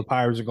I know the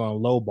Pirates are going to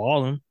low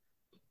ball him.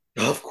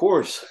 Of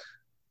course,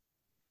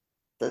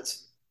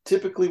 that's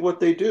typically what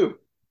they do.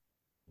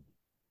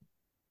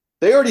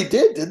 They already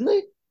did, didn't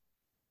they?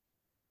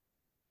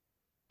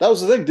 That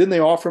was the thing. Didn't they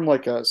offer him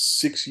like a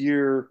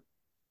 6-year,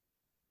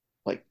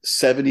 like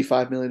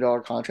 $75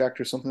 million contract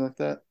or something like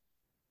that?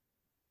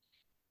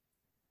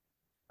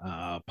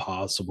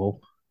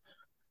 Possible.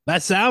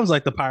 That sounds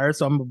like the Pirates,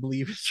 so I'm gonna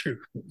believe it's true.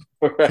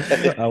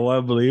 Right. I want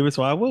to believe it,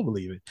 so I will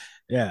believe it.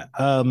 Yeah.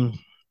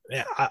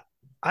 Yeah.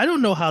 I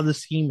don't know how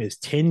this team is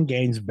 10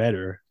 games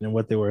better than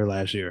what they were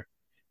last year.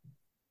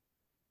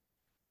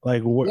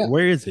 Like, Yeah,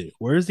 where is it?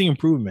 Where's the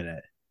improvement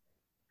at?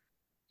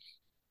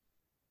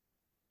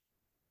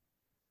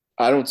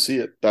 I don't see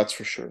it. That's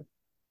for sure.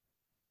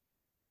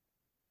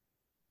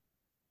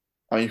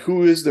 I mean,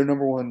 who is their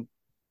number one?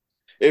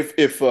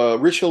 If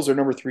Rich Hill's their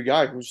number three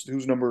guy, who's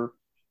number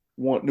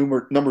one,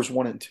 numbers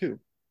one and two?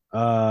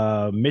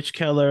 Mitch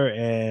Keller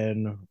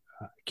and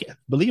I can't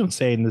believe I'm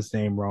saying this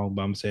name wrong,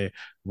 but I'm saying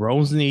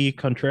Rosny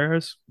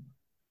Contreras.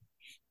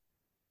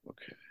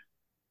 Okay,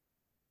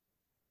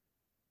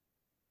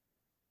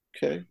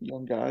 okay,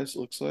 young guys. It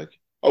looks like.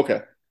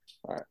 Okay,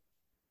 all right.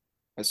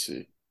 I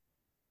see.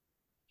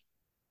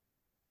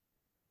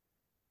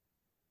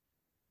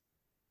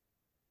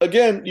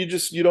 Again,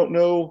 you don't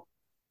know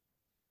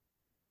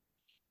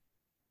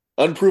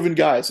unproven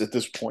guys at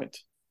this point.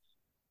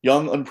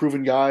 Young,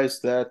 unproven guys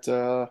that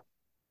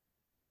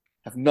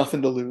have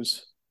nothing to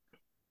lose.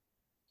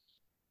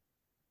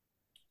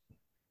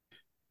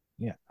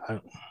 Yeah,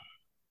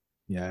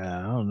 yeah,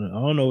 I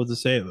don't know what to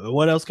say.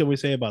 What else can we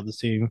say about this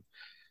team?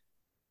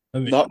 I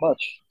mean, Not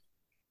much.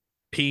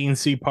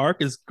 PNC Park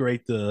is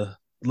great to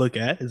look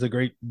at. It's a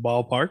great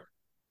ballpark.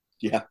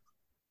 Yeah.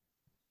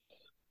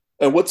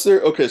 And what's their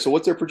okay? So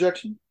what's their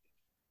projection?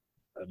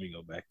 Let me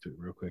go back to it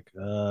real quick.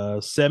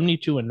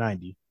 72 and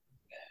 90.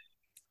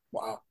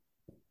 Wow.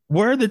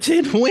 Where are the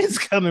 10 wins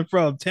coming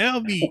from?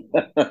 Tell me.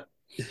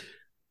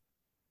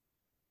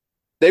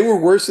 They were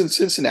worse than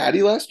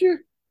Cincinnati last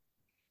year.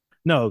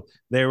 No,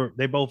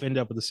 they both end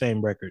up with the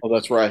same record. Oh,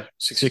 that's right.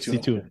 62.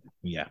 62.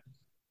 Yeah.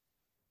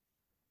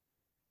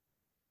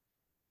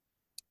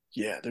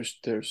 Yeah,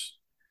 there's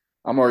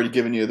I'm already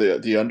giving you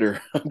the under.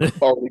 I'm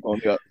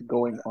already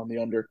going on the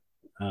under.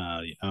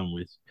 Yeah, I'm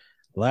with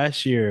you.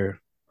 Last year,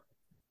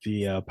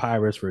 the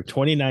Pirates were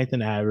 29th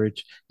in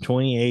average,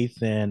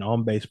 28th in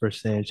on base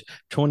percentage,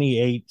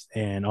 28th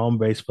in on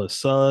base plus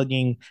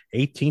slugging,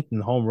 18th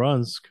in home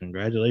runs.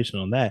 Congratulations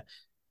on that.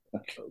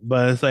 Okay.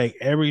 But it's like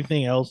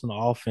everything else in the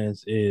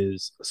offense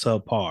is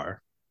subpar.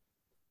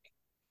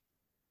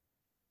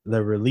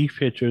 The relief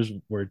pitchers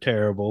were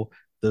terrible.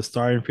 The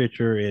starting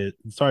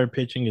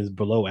pitching is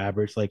below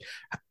average. Like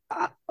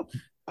I,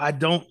 I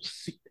don't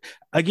see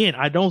again,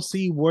 I don't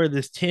see where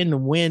this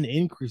 10 win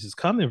increase is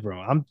coming from.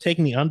 I'm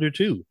taking the under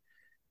two.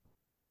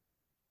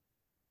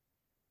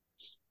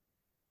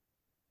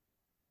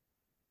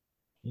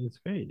 It's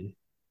crazy.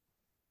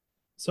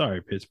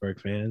 Sorry, Pittsburgh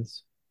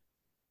fans.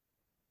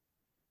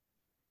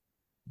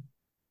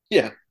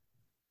 Yeah.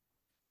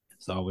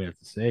 That's all we have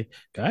to say.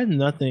 I have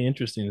nothing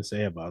interesting to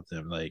say about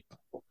them. Like,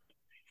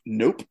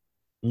 Nope.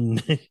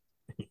 moving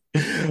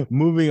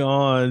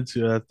on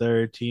to a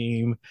third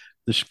team,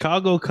 the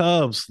Chicago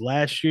Cubs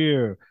last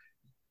year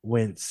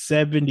went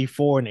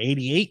 74 and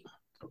 88.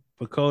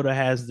 Dakota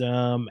has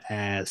them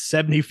at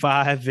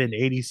 75 and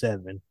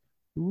 87.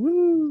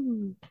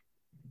 Woo!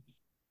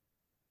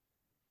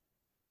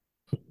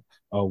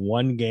 A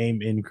one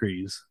game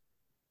increase.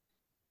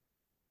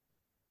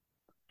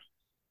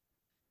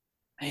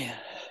 Man,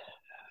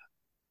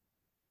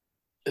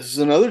 this is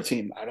another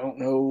team. I don't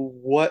know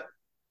what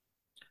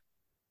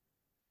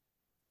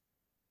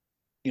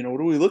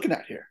are we looking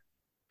at here?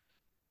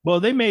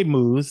 Well, they made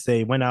moves.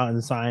 They went out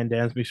and signed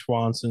Dansby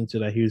Swanson to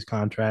that huge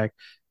contract.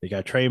 They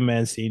got Trey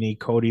Mancini,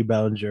 Cody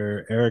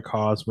Bellinger, Eric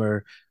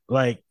Hosmer,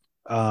 like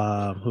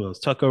who else?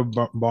 Tucker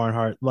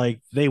Barnhart. Like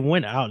they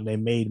went out and they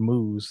made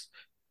moves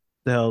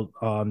to help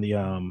on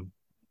the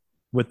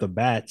with the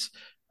bats.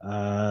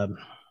 Um,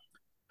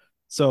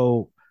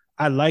 so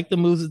I like the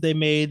moves that they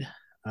made.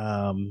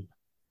 Um,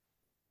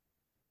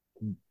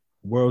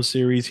 World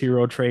Series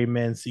hero Trey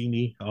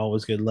Mancini,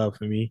 always good love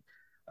for me.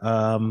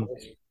 Um,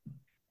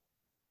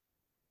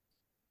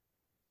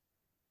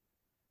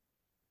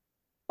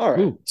 All right.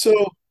 ooh, So,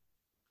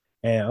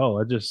 and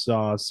I just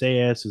saw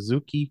Seiya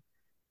Suzuki.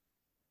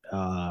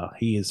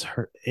 He is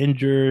hurt,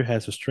 injured,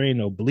 has a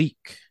strained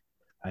oblique.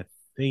 I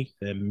think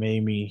that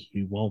maybe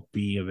he won't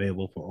be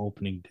available for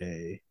opening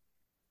day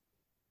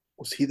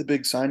was he the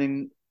big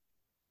signing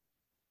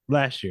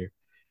last year.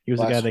 He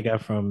was the guy last that year?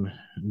 got from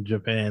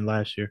Japan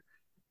last year.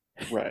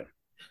 Right.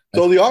 I,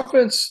 So the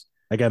offense,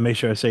 I gotta make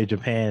sure I say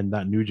Japan,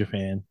 not New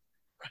Japan.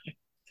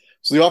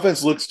 so the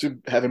offense looks to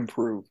have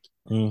improved,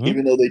 Mm-hmm.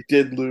 even though they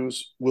did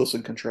lose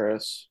Wilson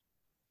Contreras.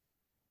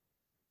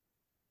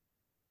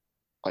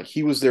 Like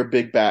he was their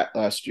big bat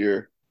last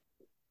year,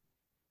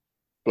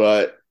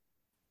 but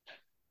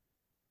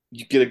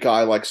you get a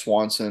guy like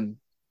Swanson,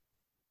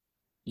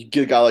 you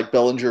get a guy like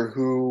Bellinger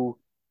who,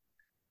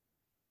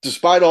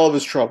 despite all of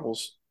his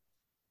troubles,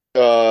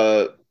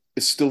 uh,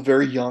 is still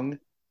very young,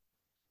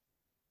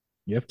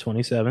 Yep,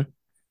 27.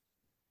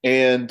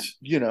 and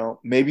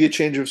maybe a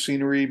change of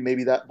scenery,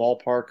 maybe that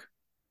ballpark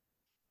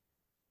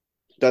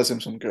does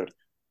him some good.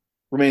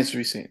 Remains to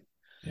be seen.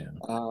 Yeah.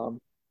 Um,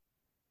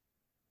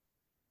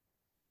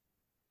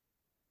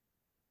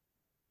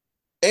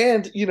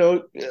 and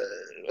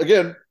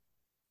again,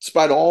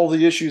 despite all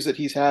the issues that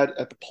he's had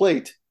at the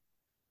plate,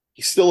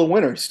 he's still a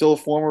winner. He's still a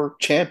former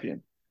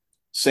champion.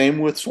 Same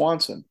with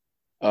Swanson.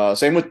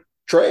 Same with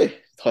Trey.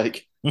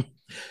 Like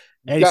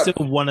And he's still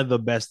got one of the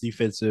best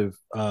defensive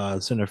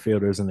center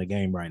fielders in the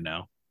game right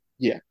now.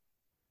 yeah.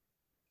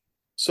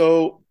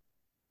 So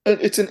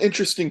it's an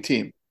interesting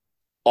team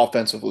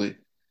offensively.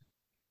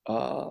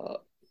 Uh,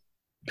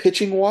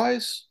 Pitching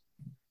wise,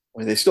 I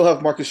mean, they still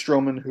have Marcus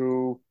Stroman,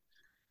 who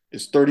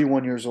is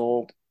 31 years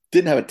old.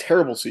 Didn't have a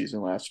terrible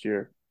season last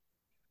year.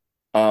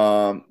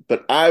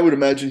 But I would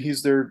imagine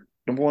he's their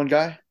number one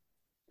guy.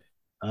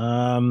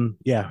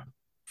 Yeah,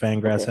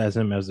 Fangraphs Okay. has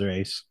him as their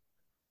ace.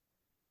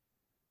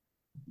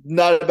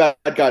 Not a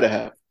bad guy to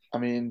have. I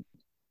mean,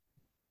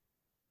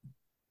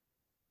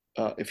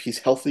 if he's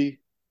healthy,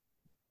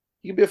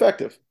 he can be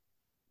effective.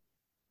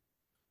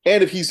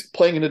 And if he's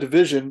playing in a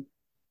division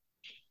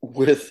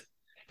with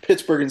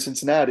Pittsburgh and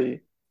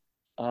Cincinnati,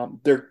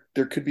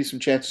 there could be some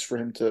chances for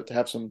him to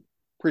have some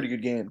pretty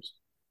good games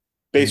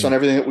based on Mm.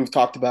 everything that we've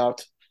talked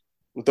about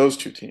with those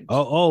two teams.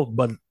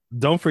 But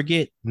don't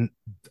forget,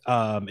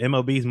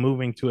 MLB's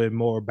moving to a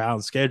more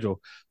balanced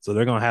schedule, so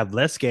they're gonna have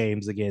less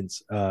games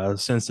against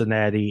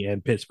Cincinnati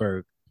and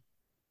Pittsburgh.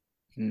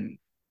 Hmm.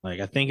 Like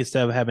I think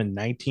instead of having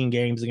 19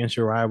 games against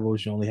your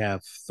rivals, you only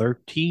have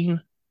 13.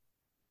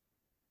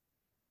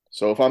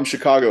 So if I'm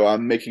Chicago,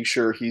 I'm making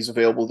sure he's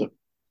available to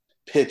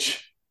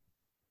pitch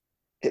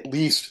at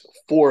least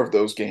four of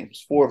those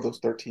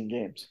 13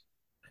 games.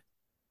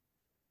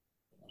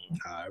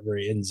 However,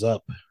 it ends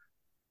up,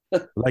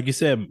 like you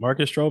said,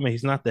 Marcus Stroman,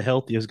 he's not the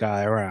healthiest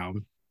guy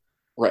around,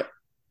 Right.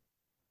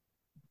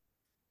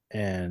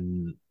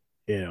 and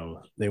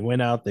they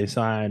went out, they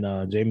signed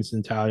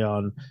Jameson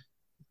Taillon.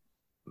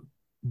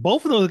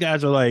 Both of those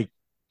guys are like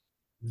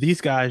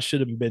these guys should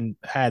have been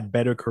had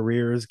better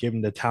careers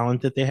given the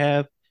talent that they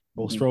have,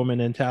 both Mm-hmm.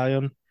 Stroman and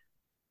Taillon.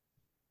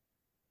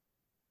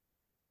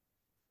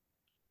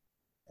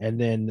 And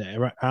then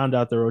round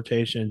out the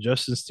rotation,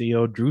 Justin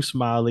Steele, Drew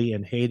Smiley,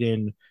 and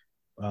Hayden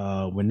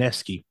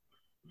Wesneski.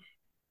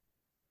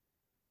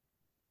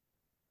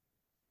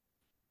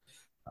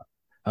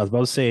 I was about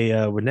to say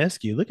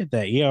Wesneski, look at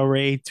that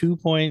ERA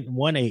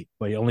 2.18,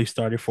 but he only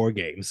started 4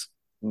 games.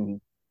 Mm-hmm.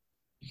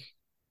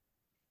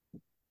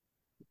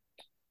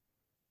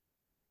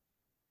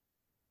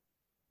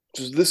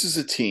 So this is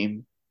a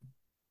team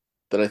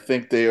that I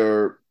think they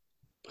are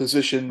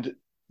positioned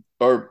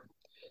or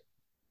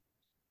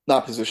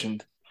not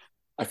positioned.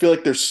 I feel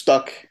like they're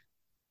stuck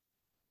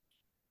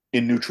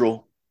in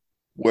neutral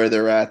where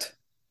they're at.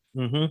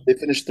 Mm-hmm. They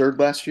finished third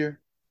last year.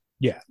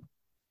 Yeah,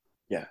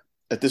 Yeah.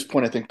 At this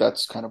point, I think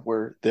that's kind of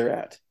where they're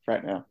at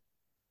right now.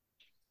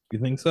 you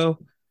think so?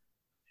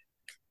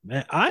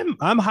 Man,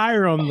 I'm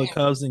higher on the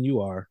Cubs than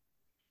you are.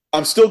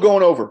 I'm still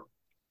going over.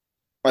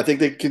 I think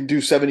they can do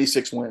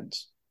 76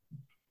 wins.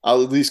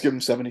 I'll at least give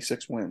them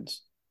 76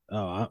 wins.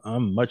 Oh,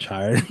 I'm much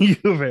higher than you,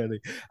 really.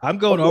 I'm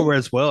going Okay. over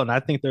as well, and I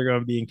think they're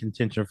going to be in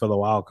contention for the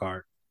wild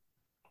card.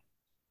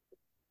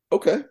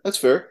 Okay. That's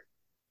fair.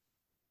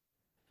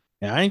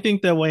 Yeah, I didn't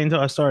think that way until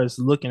I started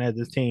looking at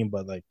this team,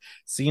 but like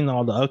seeing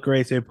all the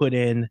upgrades they put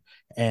in,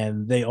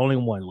 and they only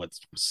won what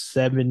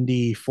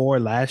 74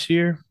 last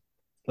year.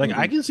 Like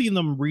I Mm-hmm. can see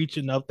them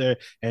reaching up there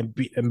and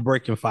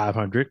breaking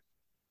 500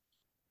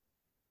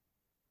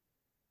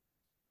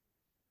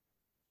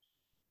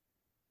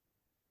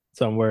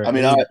 somewhere I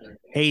mean, I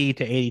 80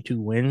 to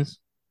 82 wins.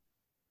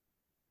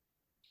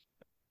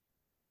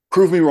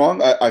 prove me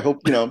wrong. I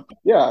hope,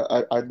 yeah,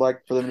 I'd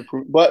like for them to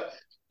prove, but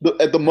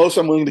at the most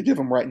I'm willing to give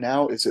them right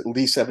now is at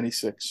least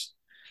 76.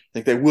 I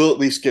think they will at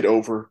least get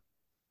over.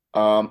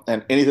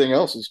 And anything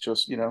else is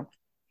just,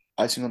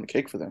 icing on the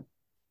cake for them.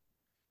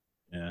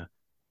 Yeah,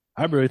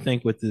 I really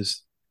think with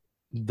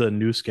the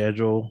new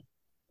schedule,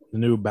 the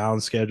new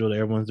balance schedule that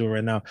everyone's doing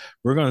right now,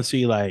 we're gonna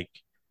see like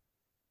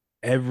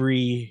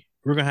we're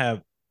gonna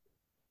have.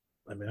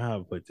 I mean, how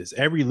to put this?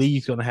 Every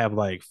league's gonna have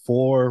like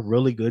 4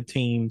 really good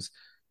teams,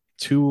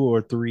 2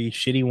 or 3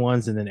 shitty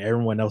ones, and then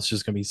everyone else is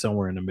just gonna be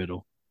somewhere in the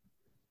middle.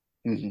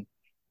 Mm-hmm.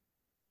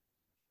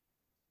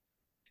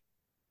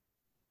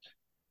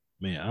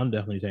 Man, I'm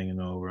definitely taking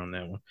over on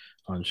that one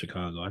on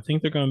Chicago. I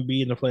think they're gonna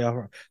be in the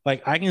playoff.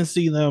 Like I can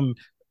see them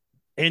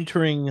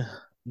entering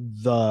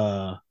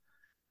the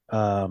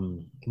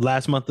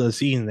last month of the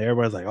season.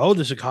 Everybody's like, "Oh,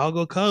 the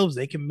Chicago Cubs,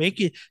 they can make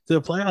it to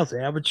the playoffs.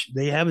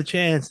 They have a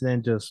chance." And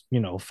then just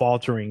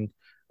faltering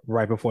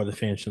right before the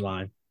finish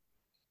line.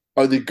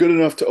 Are they good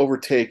enough to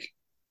overtake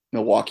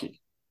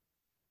Milwaukee?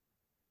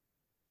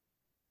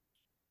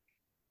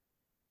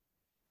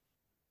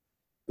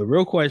 The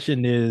real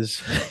question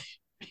is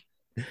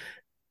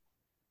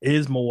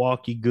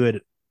Milwaukee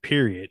good?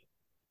 Period.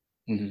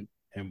 Mm-hmm.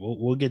 And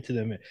we'll get to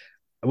them.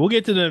 We'll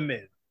get to them.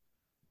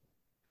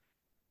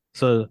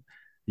 So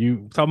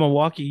you talk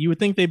Milwaukee, you would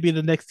think they'd be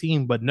the next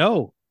team, but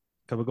no.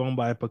 Because we're going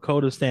by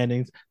Pacoda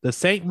standings. The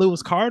St.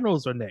 Louis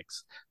Cardinals are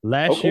next.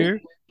 Last Okay.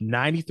 year,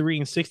 93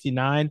 and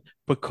 69.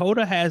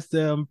 Pacoda has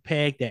them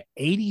pegged at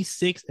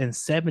 86 and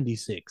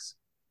 76.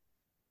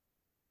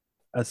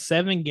 A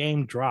 7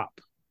 game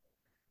drop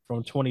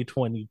from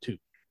 2022.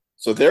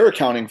 So they're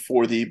accounting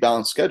for the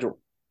balanced schedule.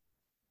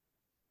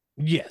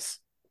 Yes.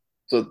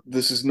 So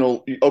this is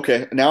no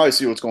okay. Now I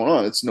see what's going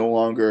on. It's no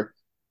longer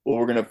well,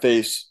 we're going to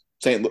face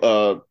St.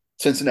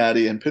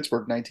 Cincinnati and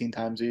Pittsburgh 19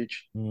 times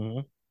each.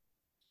 Mm-hmm.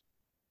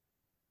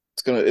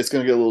 It's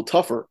gonna get a little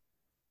tougher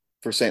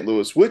for St.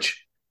 Louis,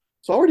 which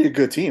is already a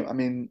good team. I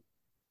mean,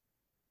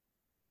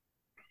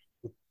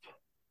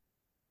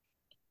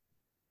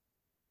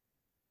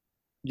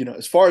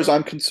 as far as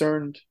I'm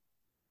concerned,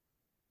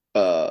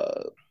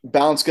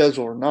 balanced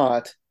schedule or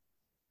not,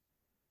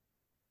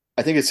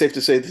 I think it's safe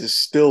to say this is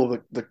still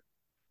the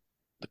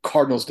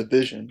Cardinals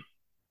division.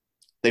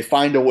 They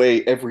find a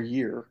way every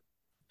year.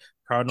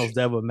 Cardinals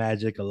Devil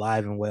Magic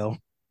alive and well.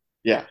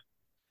 Yeah.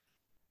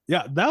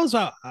 Yeah, that was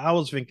how I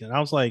was thinking. I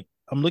was like,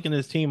 I'm looking at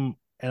this team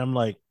and I'm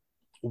like,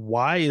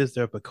 why is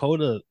their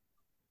Pacoda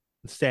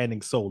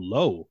standing so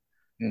low?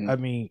 Mm-hmm. I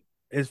mean,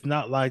 it's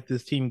not like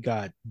this team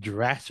got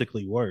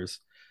drastically worse.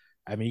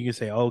 I mean, you can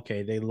say,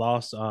 okay, they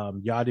lost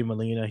Yadi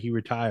Molina, he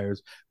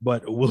retires,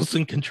 but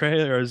Wilson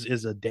Contreras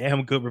is a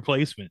damn good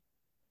replacement.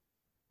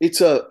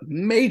 It's a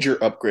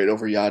major upgrade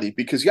over Yadi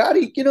because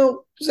Yadi,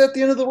 is at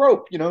the end of the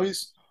rope.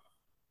 He's,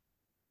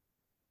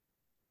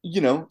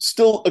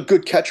 still a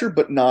good catcher,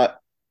 but not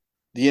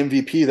the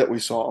MVP that we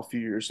saw a few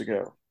years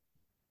ago.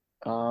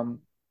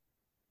 Um,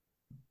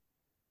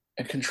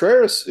 and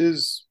Contreras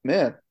is,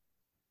 man,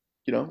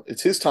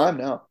 it's his time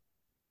now.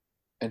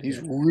 And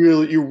Yeah.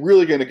 you're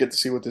really going to get to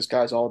see what this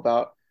guy's all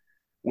about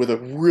with a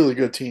really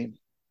good team.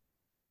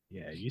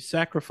 Yeah, you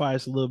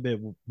sacrifice a little bit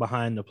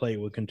behind the plate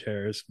with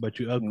Contreras, but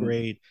you Mm-hmm.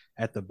 upgrade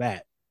at the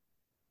bat.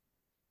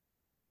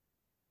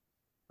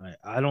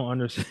 I don't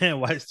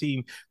understand why his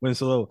team went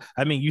so low.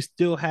 I mean, you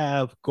still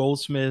have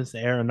Goldsmith,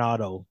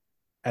 Arenado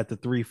at the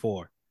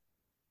 3-4.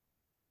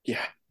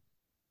 Yeah,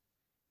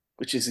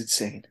 which is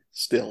insane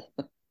still.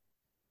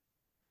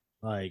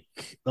 Like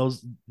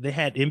those, they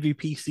had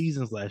MVP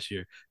seasons last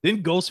year.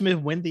 Didn't Goldsmith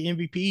win the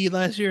MVP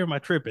last year? Am I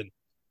tripping?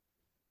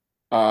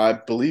 I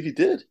believe he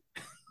did.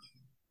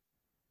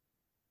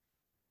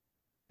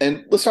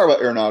 And let's talk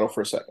about Arenado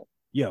for a second.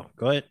 Yo,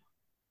 go ahead.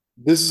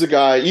 This is a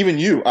guy, even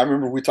you, I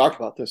remember we talked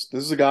about this.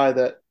 This is a guy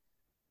that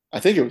I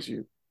think it was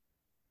you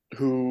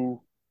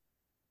who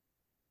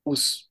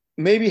was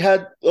maybe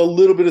had a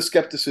little bit of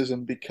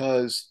skepticism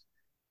because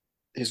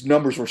his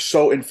numbers were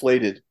so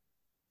inflated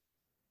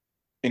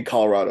in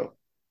Colorado.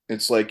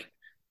 It's like,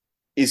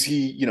 is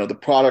he, the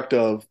product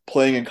of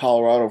playing in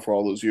Colorado for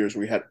all those years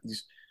where we had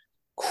these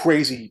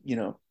crazy,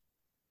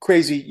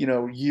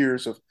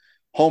 years of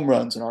home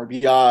runs and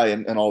RBI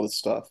and all this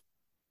stuff.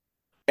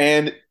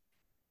 And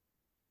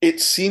it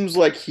seems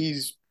like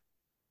he's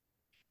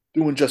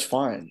doing just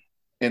fine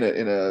in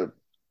a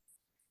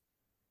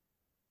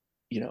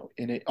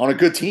on a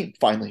good team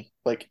finally.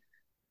 Like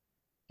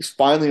he's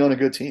finally on a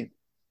good team.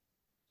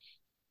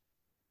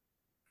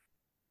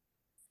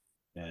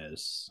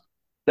 Yes.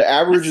 The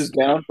average is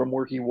down from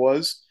where he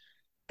was,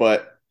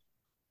 but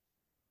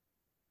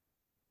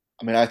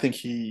I mean, I think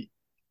he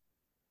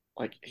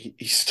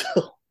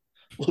still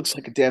looks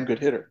like a damn good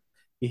hitter.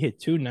 He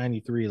hit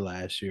 293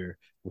 last year,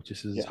 which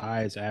is his Yeah.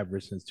 highest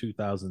average since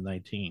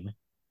 2019.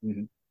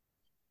 Mm-hmm.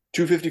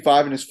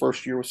 255 in his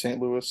first year with St.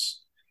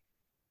 Louis,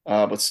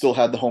 but still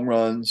had the home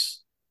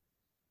runs,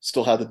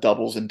 still had the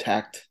doubles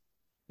intact.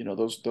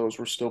 Those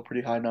were still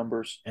pretty high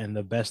numbers. And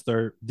the best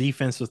third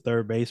defensive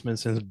third baseman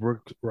since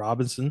Brooks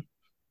Robinson.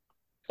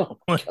 Oh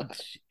my God.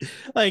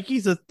 Like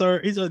he's a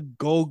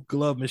gold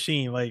glove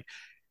machine. Like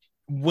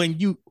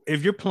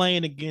if you're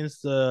playing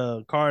against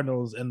the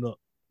Cardinals and the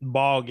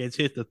ball gets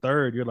hit the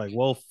third, you're like,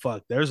 well,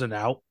 fuck, there's an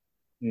out.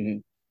 Mm-hmm.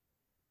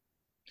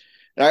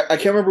 I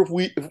can't remember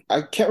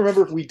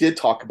if we did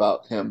talk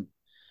about him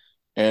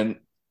and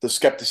the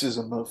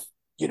skepticism of,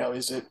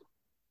 is it,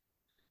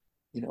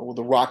 will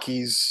the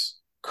Rockies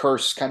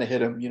curse kind of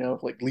hit him,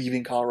 like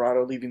leaving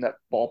Colorado, leaving that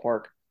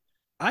ballpark.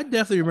 I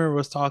definitely remember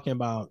us talking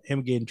about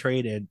him getting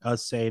traded,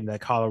 us saying that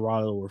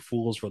Colorado were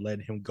fools for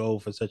letting him go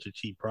for such a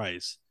cheap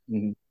price.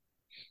 Mm-hmm.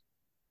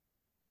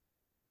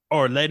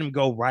 Or let him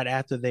go right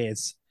after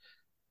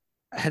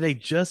had they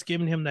just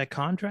given him that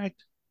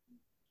contract?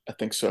 I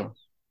think so.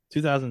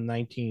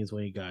 2019 is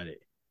when he got it.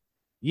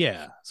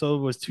 Yeah. So it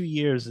was 2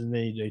 years and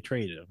they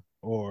traded him.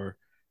 Or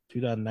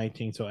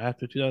 2019. So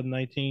after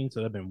 2019,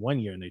 so that'd been 1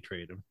 year and they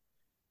traded him.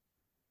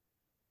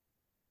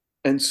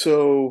 And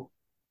so,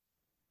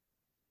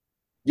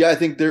 yeah, I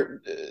think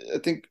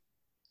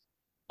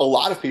a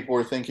lot of people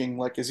are thinking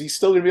like, is he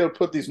still going to be able to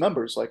put these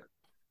numbers? Like,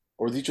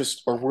 or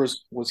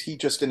was he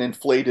just an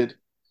inflated,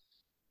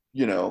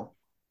 you know,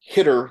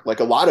 hitter? Like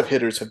a lot of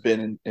hitters have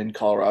been in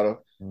Colorado.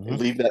 They Mm-hmm.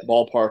 leave that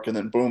ballpark and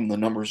then boom, the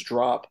numbers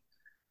drop.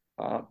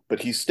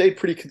 But he stayed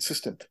pretty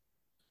consistent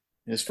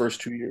in his first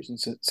 2 years in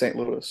St.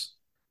 Louis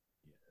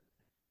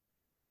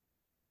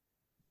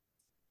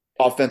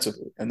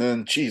offensively. And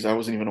then, geez, I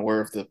wasn't even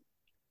aware of the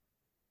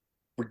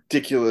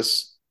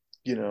ridiculous,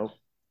 you know,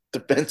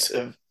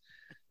 defensive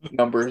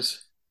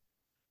numbers.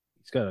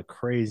 He's got a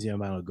crazy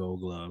amount of gold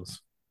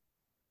gloves.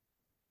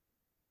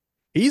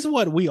 He's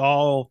what we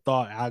all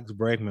thought Alex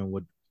Bregman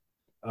would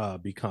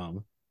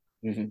become.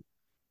 Mm-hmm.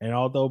 And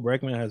although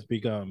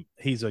Bregman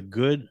he's a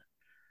good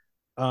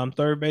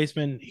third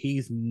baseman,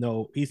 he's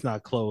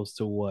not close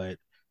to what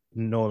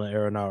Nolan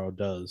Arenado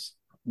does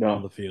on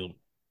No. the field.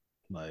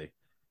 Like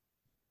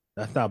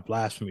that's not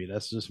blasphemy.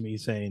 That's just me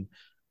saying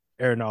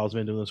Arenado's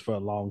been doing this for a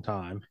long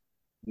time.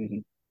 Mm-hmm.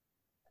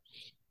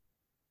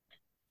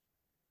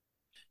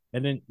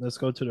 And then let's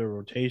go to the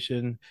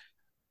rotation.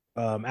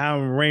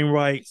 Adam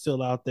Wainwright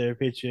still out there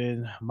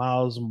pitching.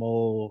 Miles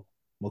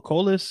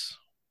Mikolas.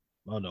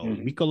 Oh no,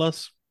 Mm-hmm.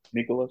 Mikolas.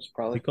 Nicholas,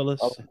 probably. Mikolas.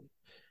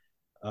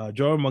 Probably.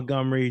 Jordan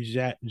Montgomery,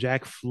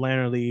 Jack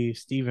Flannery,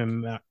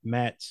 Stephen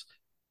Matz.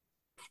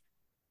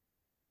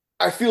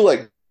 I feel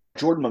like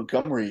Jordan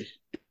Montgomery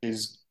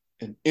is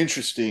an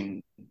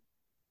interesting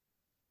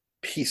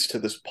piece to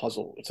this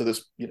puzzle, to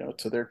this,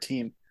 to their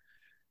team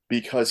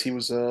because he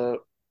was a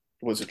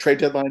trade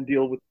deadline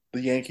deal with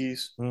the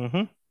Yankees.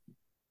 Mm-hmm.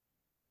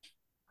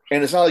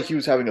 And it's not like he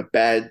was having a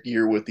bad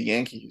year with the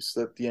Yankees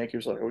that the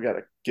Yankees were like, we got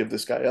to give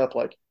this guy up.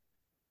 Like,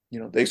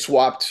 they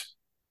swapped,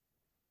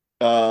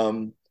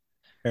 um,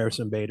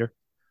 Harrison Bader.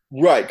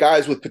 right,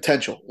 guys with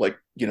potential. Like,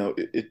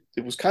 it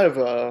was kind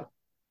of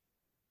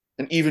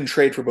an even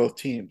trade for both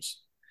teams.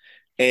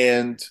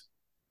 And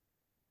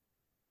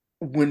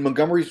when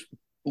Montgomery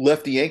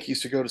left the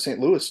Yankees to go to St.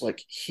 Louis,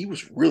 like he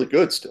was really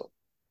good still.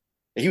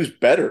 He was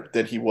better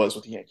than he was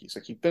with the Yankees.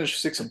 Like he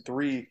finished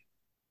 6-3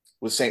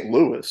 with St.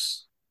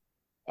 Louis.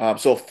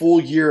 So a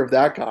full year of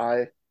that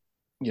guy,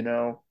 you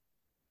know,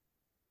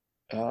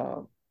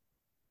 um,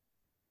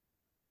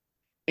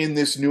 in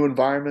this new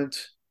environment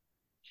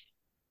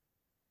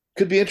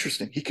could be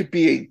interesting. He could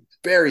be a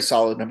very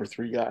solid number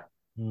three guy.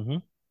 Mm-hmm.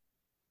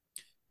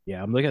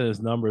 Yeah, I'm looking at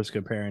his numbers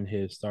comparing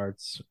his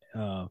starts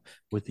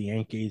with the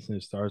Yankees and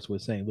his starts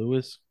with St.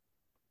 Louis.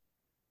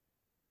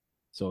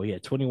 So he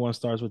had 21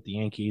 starts with the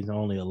Yankees and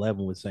only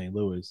 11 with St.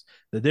 Louis.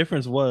 The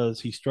difference was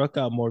he struck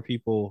out more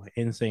people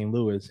in St.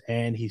 Louis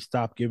and he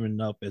stopped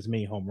giving up as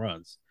many home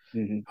runs.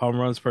 Mm-hmm. Home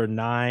runs per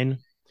nine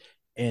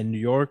in New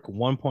York,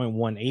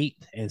 1.18,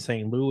 and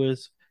St.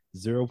 Louis,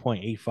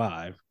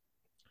 0.85,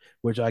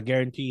 which I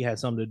guarantee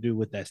has something to do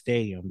with that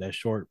stadium, that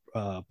short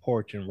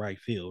porch in right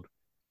field.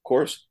 Of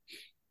course.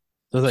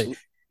 So it's like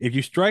Absolutely. if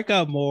you strike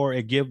out more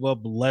and give up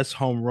less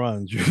home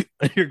runs,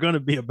 you're going to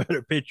be a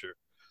better pitcher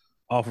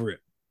off rip.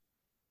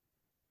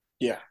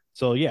 Yeah.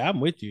 So yeah, I'm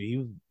with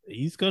you.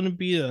 He's going to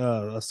be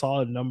a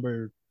solid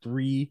number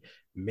three,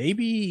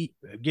 maybe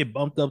get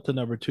bumped up to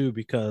number two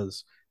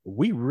because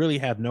we really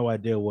have no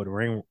idea what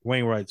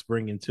Wainwright's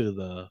bringing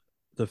to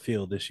the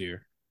field this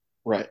year.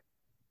 Right.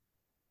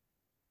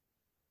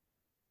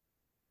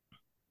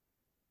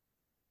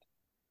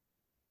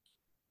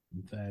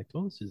 In fact,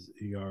 what was his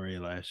ERA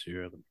last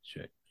year? Let me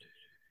check.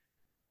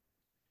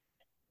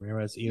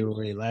 Wainwright's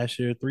ERA last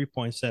year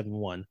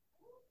 3.71.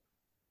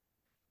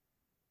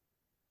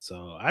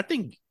 So I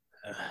think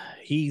uh,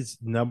 he's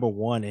number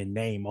one in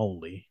name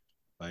only.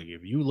 Like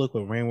if you look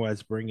what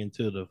Wainwright's bringing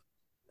to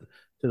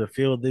the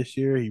field this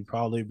year, he'd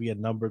probably be a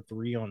number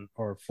three on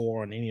or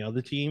four on any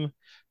other team.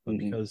 But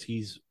Mm-hmm. because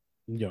he's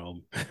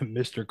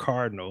Mr.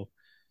 Cardinal,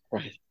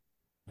 Right.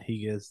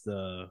 he gets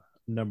the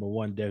number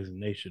one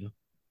designation.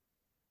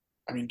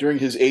 I mean, during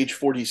his age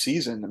 40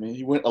 season, I mean,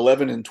 he went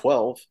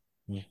 11-12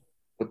 Mm.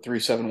 with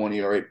 3.71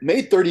 ERA,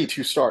 made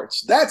 32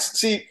 starts.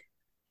 See,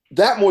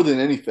 that more than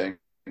anything,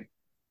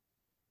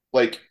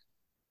 like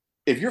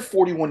if you're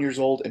 41 years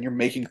old and you're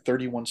making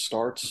 31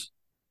 starts,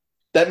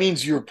 that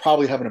means you're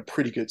probably having a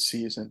pretty good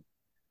season,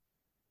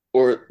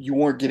 or you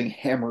weren't getting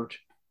hammered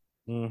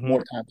Mm-hmm.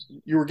 more times.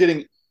 You were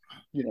getting,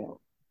 you know,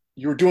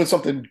 you were doing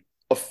something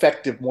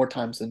effective more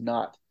times than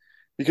not,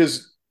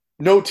 because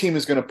no team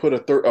is going to put a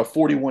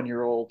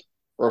 41-year-old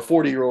or a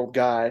 40-year-old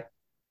guy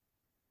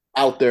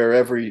out there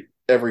every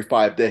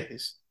 5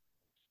 days.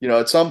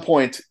 At some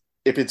point,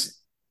 if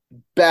it's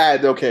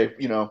bad, okay,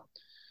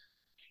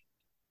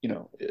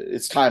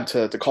 it's time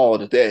to call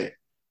it a day.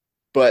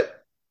 But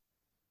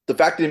the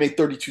fact that he made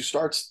 32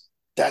 starts,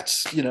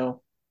 that's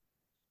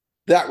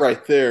that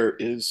right there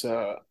is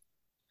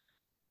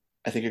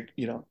I think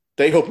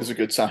they hope is a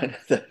good sign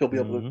that he'll be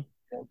able to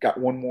Mm-hmm. got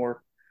one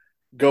more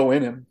go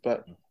in him.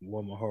 But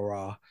One more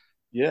hurrah.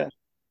 yeah,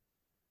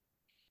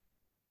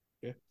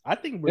 Yeah. I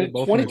think we're in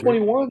both in agreement.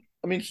 2021,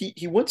 I mean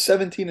he went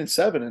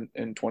 17-7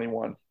 in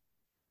 21.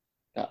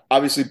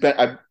 Obviously,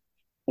 I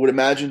would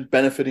imagine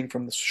benefiting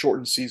from the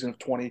shortened season of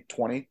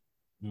 2020.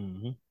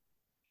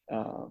 Mm-hmm.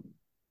 Um,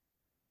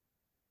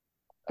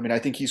 I mean, I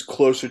think he's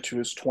closer to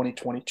his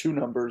 2022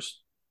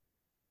 numbers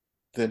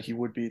than he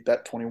would be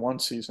that 21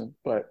 season.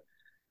 But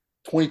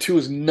 22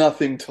 is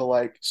nothing to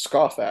like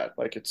scoff at.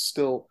 Like it's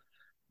still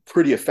a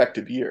pretty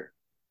effective year.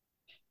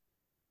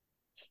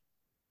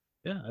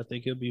 Yeah, I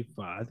think he'll be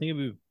fine. I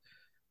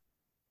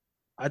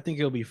think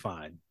he'll be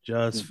fine,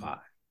 just Mm-hmm. fine.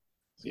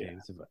 Yeah.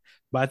 Okay,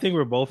 but I think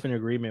we're both in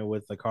agreement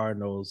with the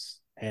Cardinals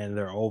and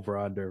their over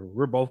under.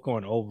 We're both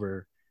going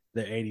over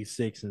the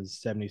 86 and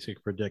 76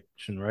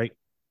 prediction, right?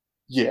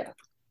 Yeah.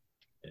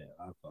 Yeah,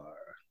 I far.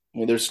 I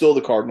mean, they're still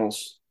the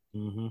Cardinals.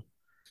 Mm-hmm.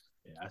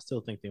 Yeah, I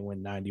still think they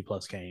win 90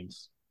 plus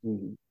games.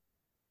 Mm-hmm.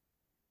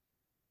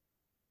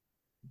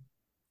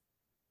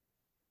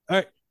 All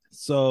right,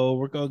 So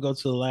we're gonna go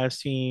to the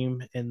last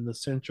team in the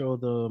Central,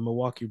 the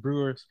Milwaukee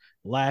Brewers.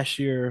 Last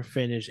year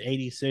finished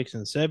 86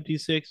 and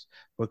 76,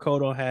 but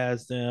Kodo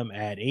has them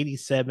at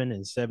 87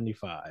 and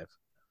 75.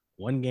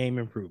 One game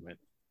improvement.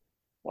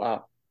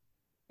 Wow.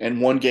 And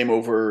one game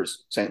over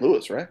St.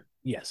 Louis, right?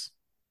 Yes.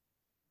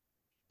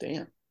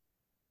 Damn.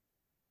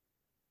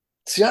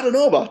 See, I don't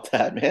know about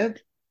that, man.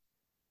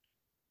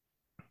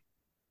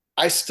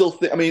 I still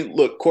think, I mean,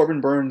 look, Corbin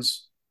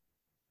Burns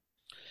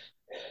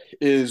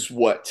is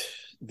what?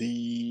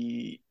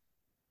 The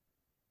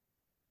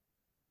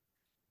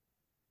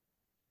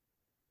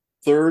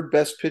third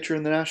best pitcher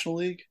in the National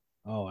League?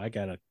 Oh, I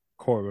got a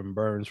Corbin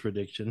Burns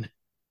prediction.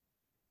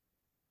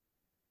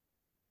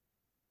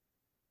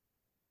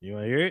 You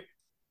want to hear it?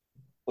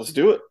 Let's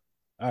do it.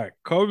 All right.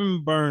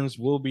 Corbin Burns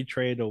will be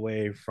traded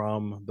away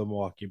from the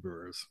Milwaukee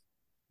Brewers.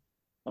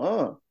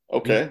 Oh, He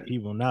okay. he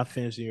will not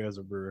finish the year as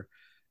a Brewer.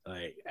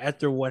 Like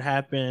after what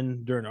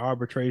happened during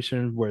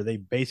arbitration, where they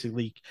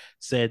basically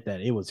said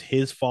that it was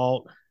his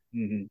fault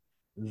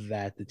Mm-hmm.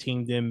 that the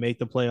team didn't make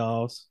the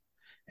playoffs,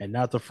 and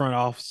not the front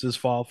office's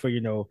fault for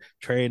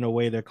trading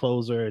away their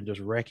closer and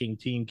just wrecking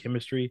team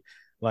chemistry.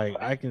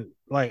 I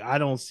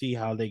don't see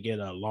how they get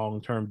a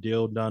long term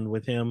deal done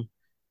with him.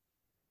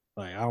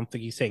 Like I don't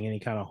think he's taking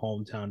any kind of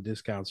hometown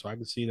discount, so I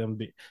can see them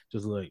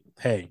just like,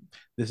 hey,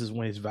 this is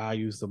when his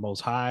value is the most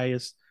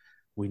highest.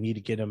 We need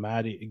to get him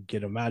out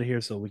of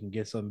here so we can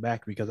get something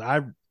back. Because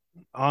I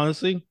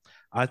honestly,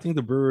 I think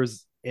the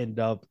Brewers end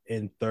up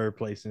in third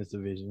place in this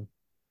division.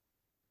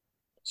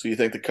 So you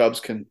think the Cubs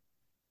can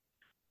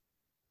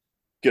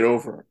get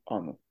over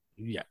on them?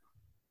 Yeah,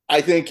 I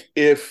think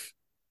if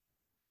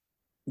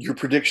your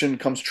prediction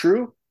comes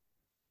true,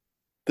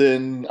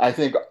 then I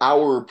think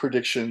our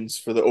predictions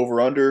for the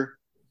over under,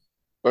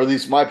 or at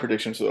least my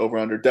predictions for the over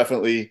under,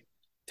 definitely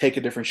take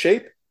a different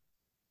shape.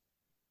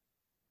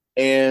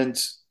 And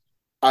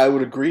I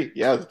would agree.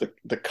 Yeah,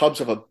 the Cubs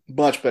have a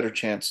much better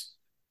chance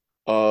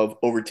of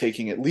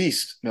overtaking at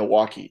least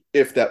Milwaukee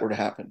if that were to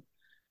happen.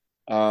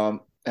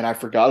 And I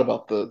forgot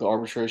about the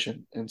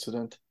arbitration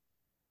incident.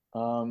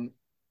 Um,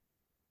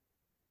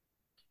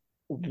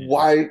 yeah,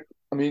 why?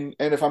 I mean,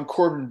 and if I'm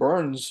Corbin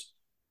Burns,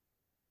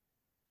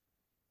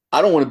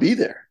 I don't want to be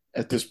there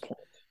at this point.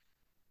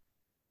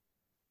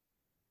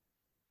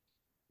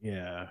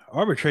 yeah.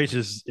 Arbitration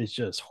is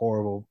just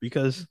horrible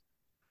because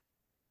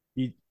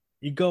you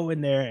you go in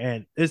there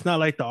and it's not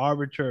like the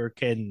arbiter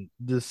can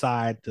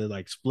decide to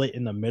like split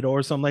in the middle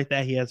or something like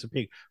that. He has to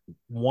pick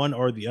one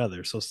or the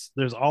other. So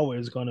there's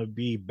always going to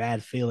be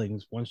bad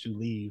feelings once you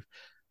leave Of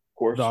the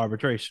course,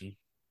 arbitration.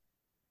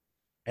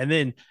 And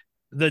then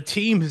the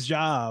team's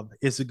job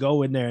is to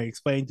go in there and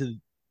explain to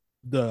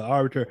the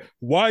arbiter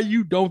why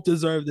you don't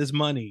deserve this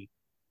money,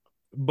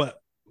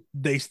 but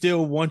they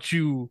still want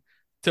you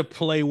to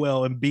play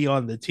well and be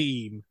on the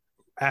team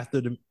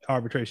after the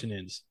arbitration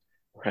ends.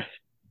 right?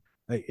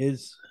 Like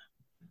it's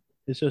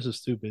just a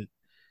stupid.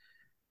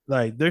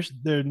 Like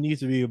there needs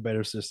to be a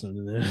better system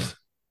than this.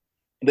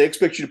 They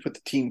expect you to put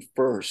the team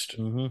first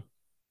Mm-hmm.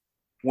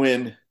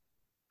 when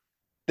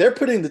they're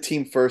putting the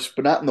team first,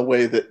 but not in the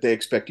way that they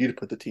expect you to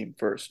put the team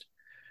first.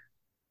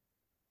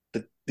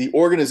 The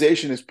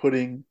organization is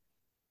putting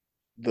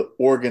the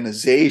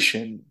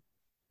organization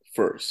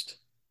first.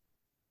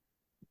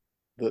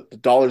 The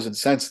dollars and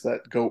cents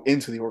that go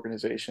into the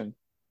organization,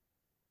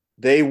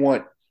 they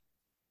want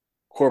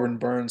Corbin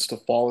Burns to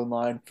fall in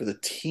line for the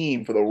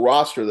team, for the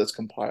roster that's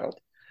compiled.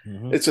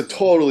 Mm-hmm. It's a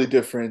totally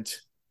different.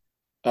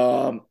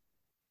 Um,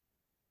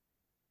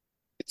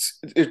 it's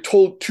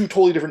told two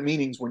totally different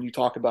meanings when you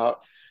talk about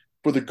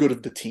for the good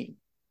of the team.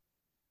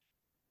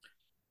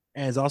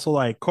 And it's also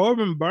like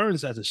Corbin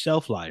Burns has a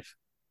shelf life.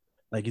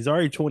 Like he's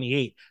already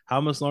 28.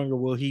 How much longer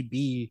will he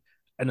be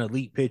an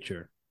elite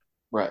pitcher?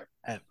 Right.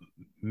 At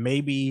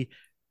maybe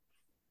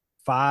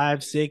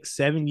 5, 6,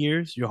 7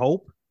 years, you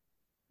hope.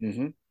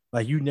 Mm-hmm.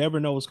 Like you never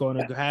know what's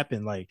going to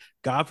happen. Like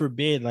God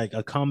forbid, like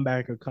a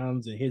comebacker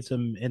comes and hits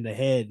him in the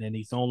head, and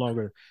he's no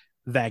longer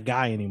that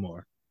guy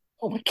anymore.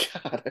 Oh my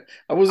God.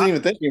 I wasn't I,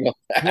 even thinking about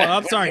well, that.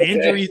 I'm sorry.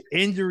 Okay.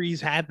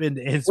 Injuries happen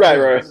in Right,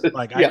 right. sports.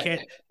 Like I Yeah.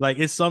 can't. Like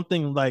it's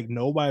something like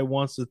nobody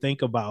wants to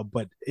think about,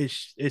 but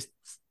it's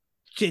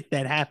shit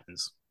that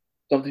happens.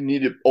 Something you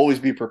need to always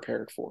be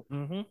prepared for.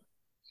 Mm-hmm.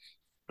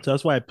 So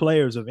that's why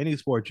players of any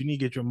sport, you need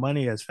to get your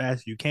money as fast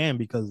as you can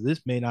because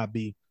this may not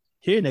be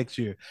here next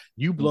year.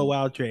 You blow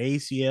Mm-hmm. out your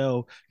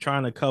ACL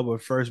trying to cover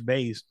first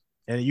base,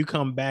 and you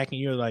come back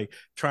and you're like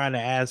trying to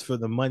ask for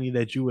the money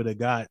that you would have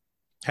got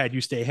had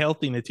you stay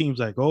healthy. And the team's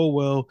like, oh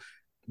well,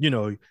 you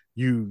know,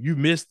 you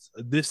missed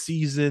this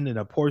season and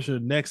a portion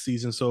of next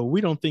season, so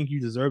we don't think you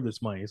deserve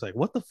this money. It's like,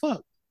 what the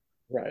fuck?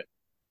 Right.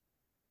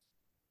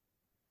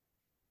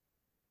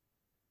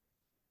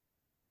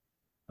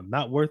 I'm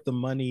not worth the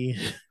money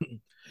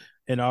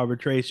in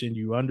arbitration.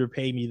 You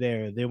underpay me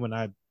there. And then when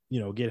I,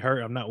 get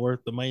hurt, I'm not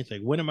worth the money. It's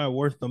like, when am I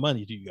worth the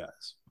money to you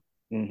guys?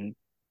 Mm-hmm.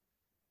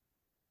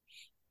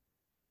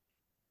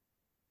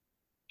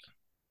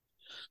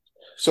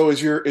 So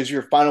is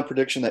your final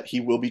prediction that he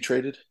will be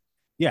traded?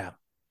 Yeah.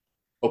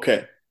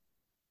 Okay.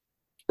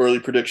 Early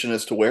prediction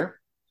as to where?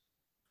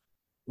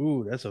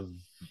 Ooh, that's a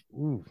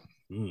ooh.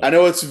 I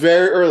know it's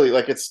very early.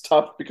 Like it's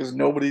tough because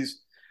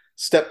nobody's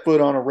stepped foot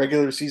on a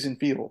regular season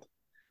field.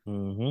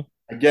 Mm-hmm.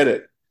 I get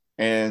it.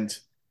 And,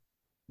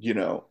 you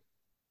know,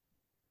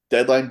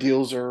 deadline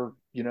deals are,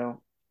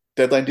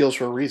 deadline deals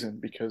for a reason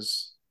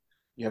because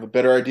you have a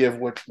better idea of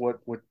what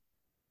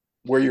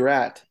where you're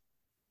at.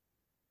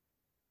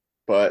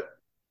 But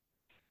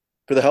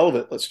for the hell of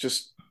it, let's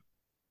just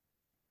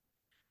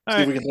All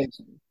see if right. we can think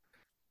something.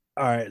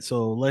 All right.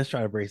 So let's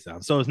try to break this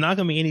down. So it's not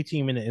gonna be any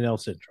team in the NL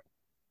Central.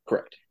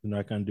 Correct. We're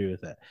not gonna do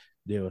with that.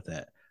 Deal with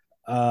that.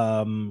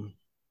 Um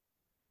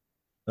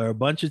there are a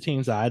bunch of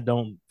teams that I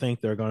don't think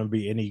they're gonna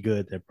be any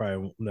good that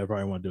probably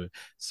won't do it.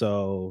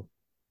 So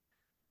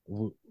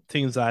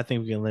teams that I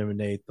think we can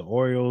eliminate the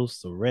Orioles,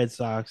 the Red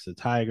Sox, the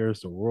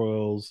Tigers, the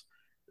Royals,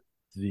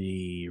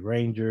 the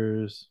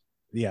Rangers.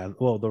 Yeah,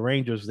 well, the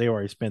Rangers, they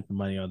already spent the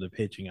money on the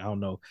pitching. I don't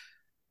know.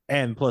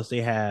 And plus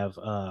they have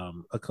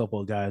a couple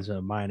of guys in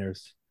the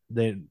minors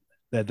that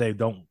they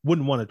don't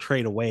wouldn't want to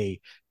trade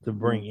away to Mhm.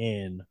 bring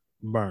in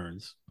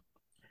Burns.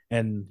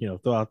 And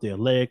throw out the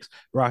Alex,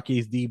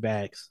 Rockies, D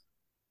backs.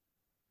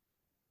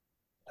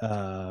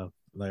 Like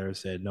I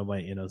said,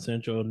 nobody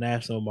Central,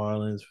 National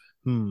Marlins.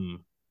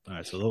 All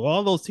right, so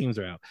all those teams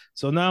are out.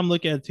 So now I'm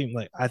looking at a team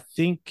like I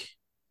think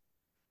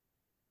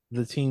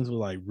the teams with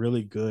like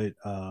really good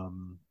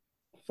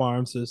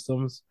farm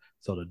systems.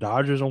 So the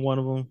Dodgers are one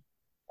of them.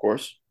 Of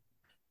course.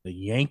 The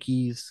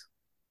Yankees.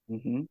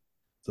 Hmm.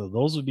 So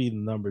those would be the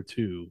number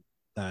two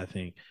that I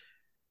think.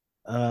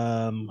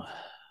 Um,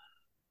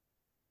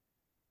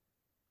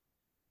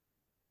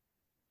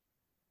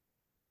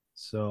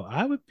 so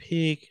I would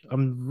pick.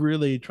 I'm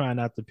really trying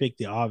not to pick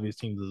the obvious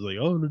teams. It's like,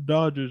 oh, the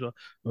Dodgers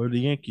or the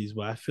Yankees,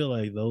 but I feel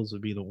like those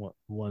would be the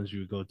ones you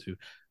would go to.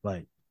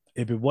 Like,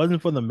 if it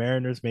wasn't for the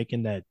Mariners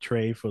making that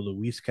trade for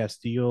Luis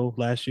Castillo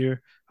last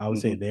year, I would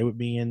say Hmm. they would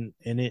be in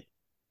it.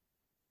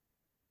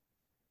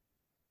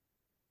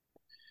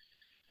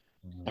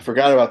 I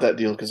forgot about that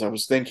deal because I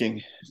was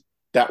thinking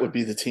that would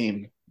be the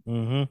team.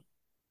 Mm-hmm.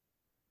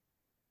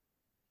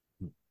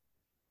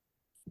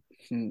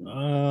 Hmm.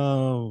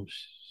 Oh,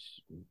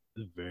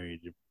 very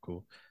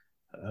difficult.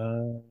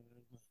 Uh,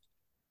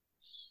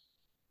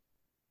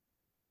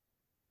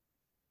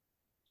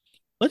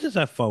 let's just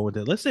have fun with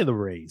it. Let's say the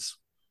Rays.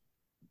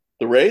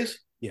 The Rays?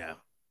 Yeah.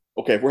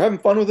 Okay, if we're having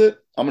fun with it,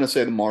 I'm going to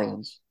say the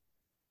Marlins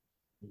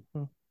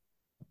Mhm.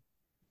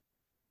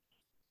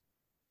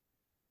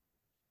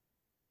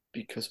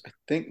 because I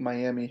think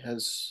Miami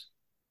has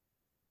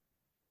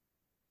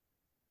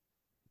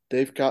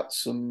they've got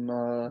some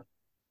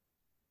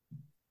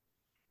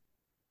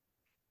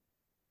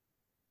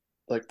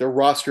like their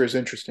roster is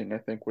interesting, I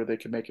think, where they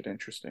can make it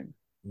interesting.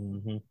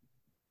 Mhm.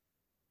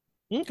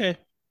 Okay.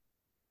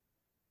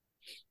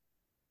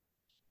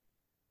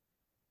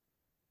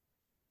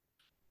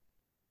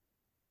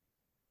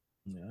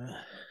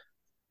 Yeah.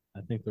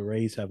 I think the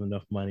Rays have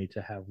enough money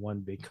to have one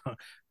big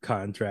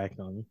contract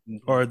on, Hmm.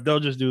 or they'll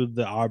just do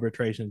the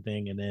arbitration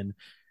thing, and then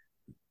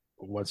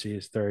once he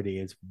is 30,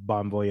 it's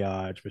bon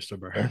voyage, Mr.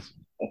 Burns.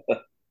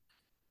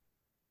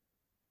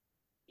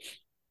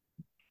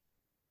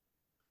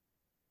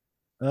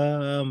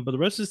 But the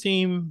rest of the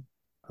team,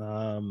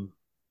 um,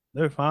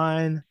 they're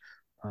fine.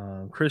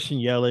 Christian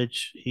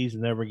Yelich, he's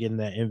never getting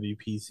that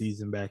MVP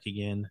season back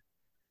again.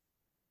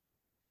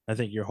 I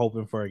think you're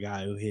hoping for a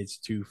guy who hits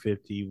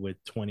 250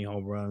 with 20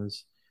 home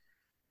runs.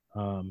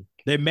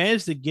 They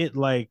managed to get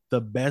like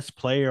the best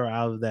player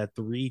out of that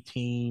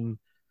three-team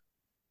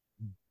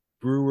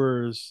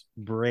Brewers,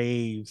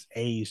 Braves,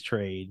 A's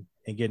trade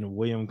and getting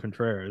William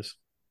Contreras.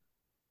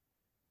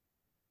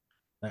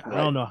 I Right.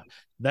 don't know.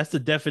 That's the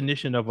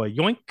definition of a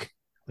yoink.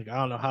 Like I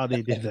don't know how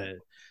they did that.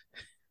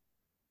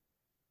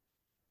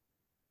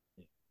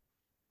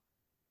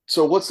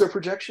 So what's their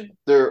projection?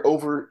 They're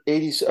over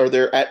 80 or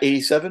they're at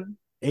 87?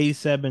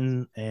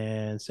 87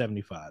 and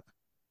 75.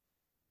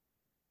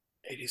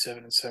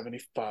 87 and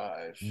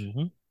 75.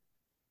 Mm-hmm.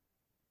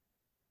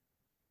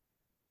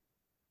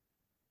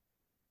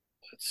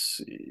 Let's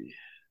see.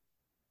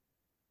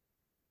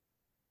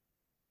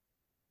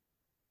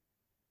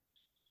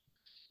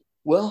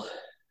 Well,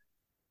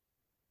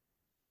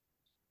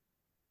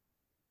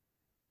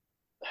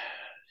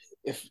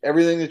 if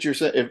everything that you're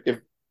saying, if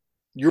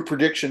your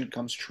prediction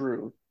comes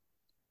true,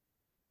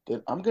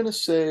 then I'm gonna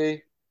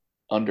say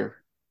under.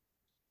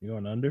 You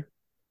going under?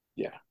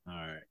 Yeah. All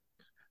right.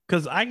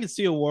 Because I can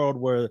see a world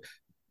where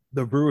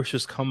the Brewers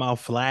just come out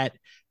flat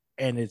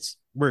and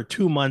we're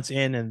 2 months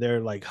in and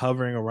they're like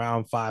hovering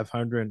around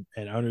 500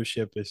 and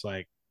ownership is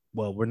like,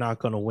 well, we're not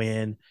going to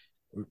win.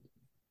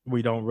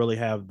 We don't really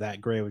have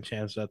that great of a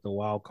chance at the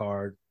wild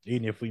card.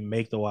 Even if we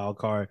make the wild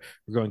card,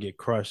 we're going to get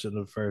crushed in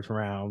the first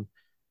round.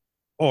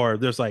 Or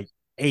there's like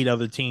 8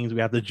 other teams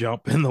we have to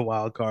jump in the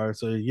wild card.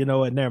 So you know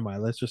what? Never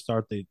mind. Let's just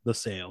start the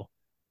sale.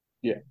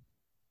 Yeah.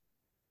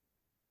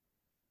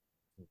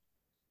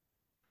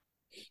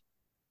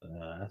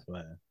 That's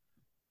why.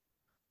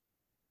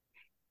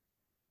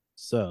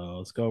 So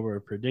let's go over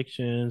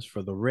predictions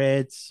for the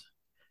Reds.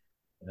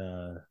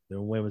 The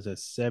win was at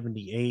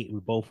 78. We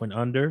both went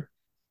under.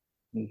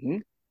 Mm-hmm.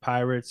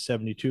 Pirates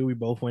 72. We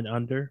both went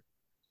under.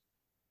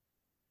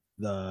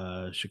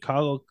 The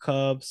Chicago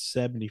Cubs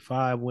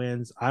 75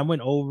 wins. I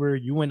went over.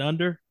 You went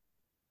under.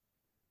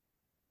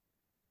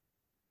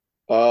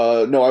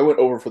 No, I went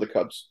over for the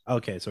Cubs.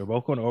 Okay, so we're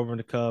both going over in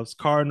the Cubs.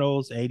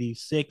 Cardinals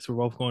 86. We're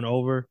both going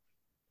over.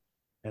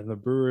 And the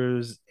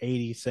Brewers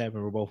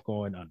 87. We're both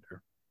going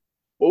under.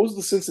 What was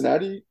the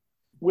Cincinnati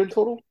win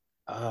total?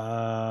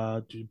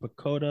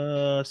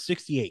 Dakota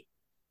 68.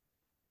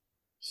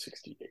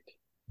 68.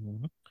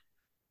 Mhm.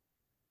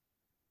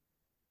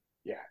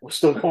 Yeah, we're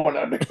still going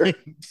under.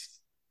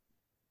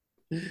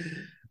 All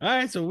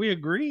right, so we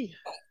agree.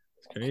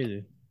 It's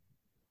crazy.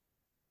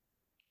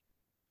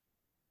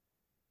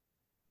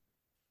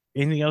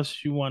 Anything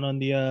else you want on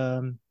the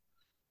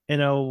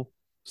NL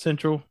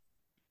Central?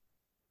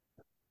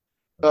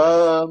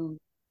 Um,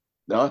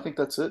 no, I think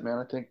that's it, man.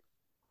 I think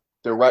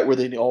they're right where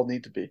they all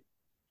need to be.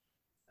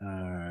 All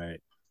right.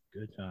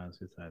 Good times,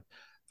 good times.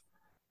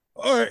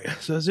 All right,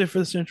 so that's it for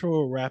the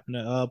Central. We're wrapping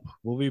it up.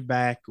 We'll be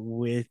back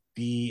with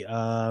the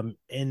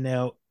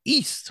NL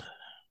East.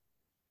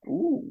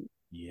 Ooh,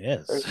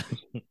 Yes.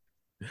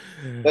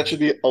 that should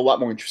be a lot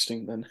more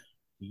interesting than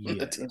the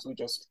Yeah. teams we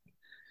just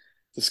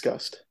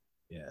discussed.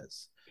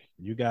 Yes.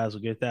 You guys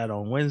will get that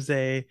on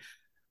Wednesday.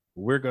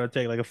 We're gonna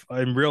take like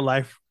in real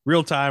life,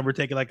 real time. We're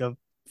taking like a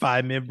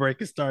 5 minute break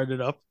and start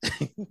it up.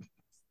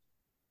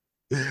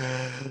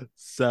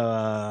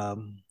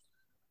 so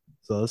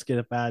so let's get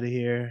up out of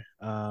here.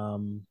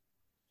 We're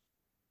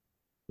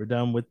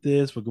done with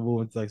this. We're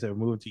moving to, like I said, we're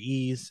moving to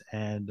East.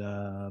 And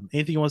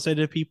anything you want to say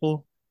to the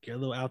people? Get a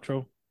little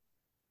outro.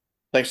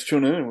 Thanks for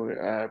tuning in.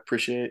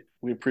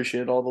 We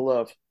appreciate all the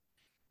love.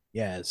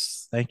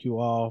 Yes. Thank you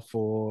all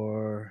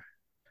for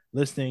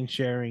listening,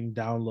 sharing,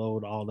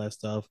 download, all that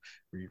stuff.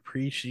 We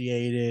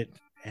appreciate it.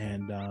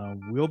 And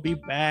we'll be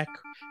back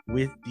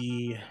with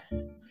the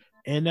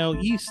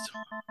NL East.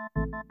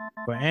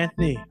 For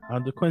Anthony,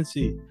 I'm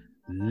DeQuincy.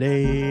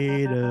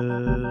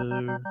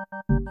 Later.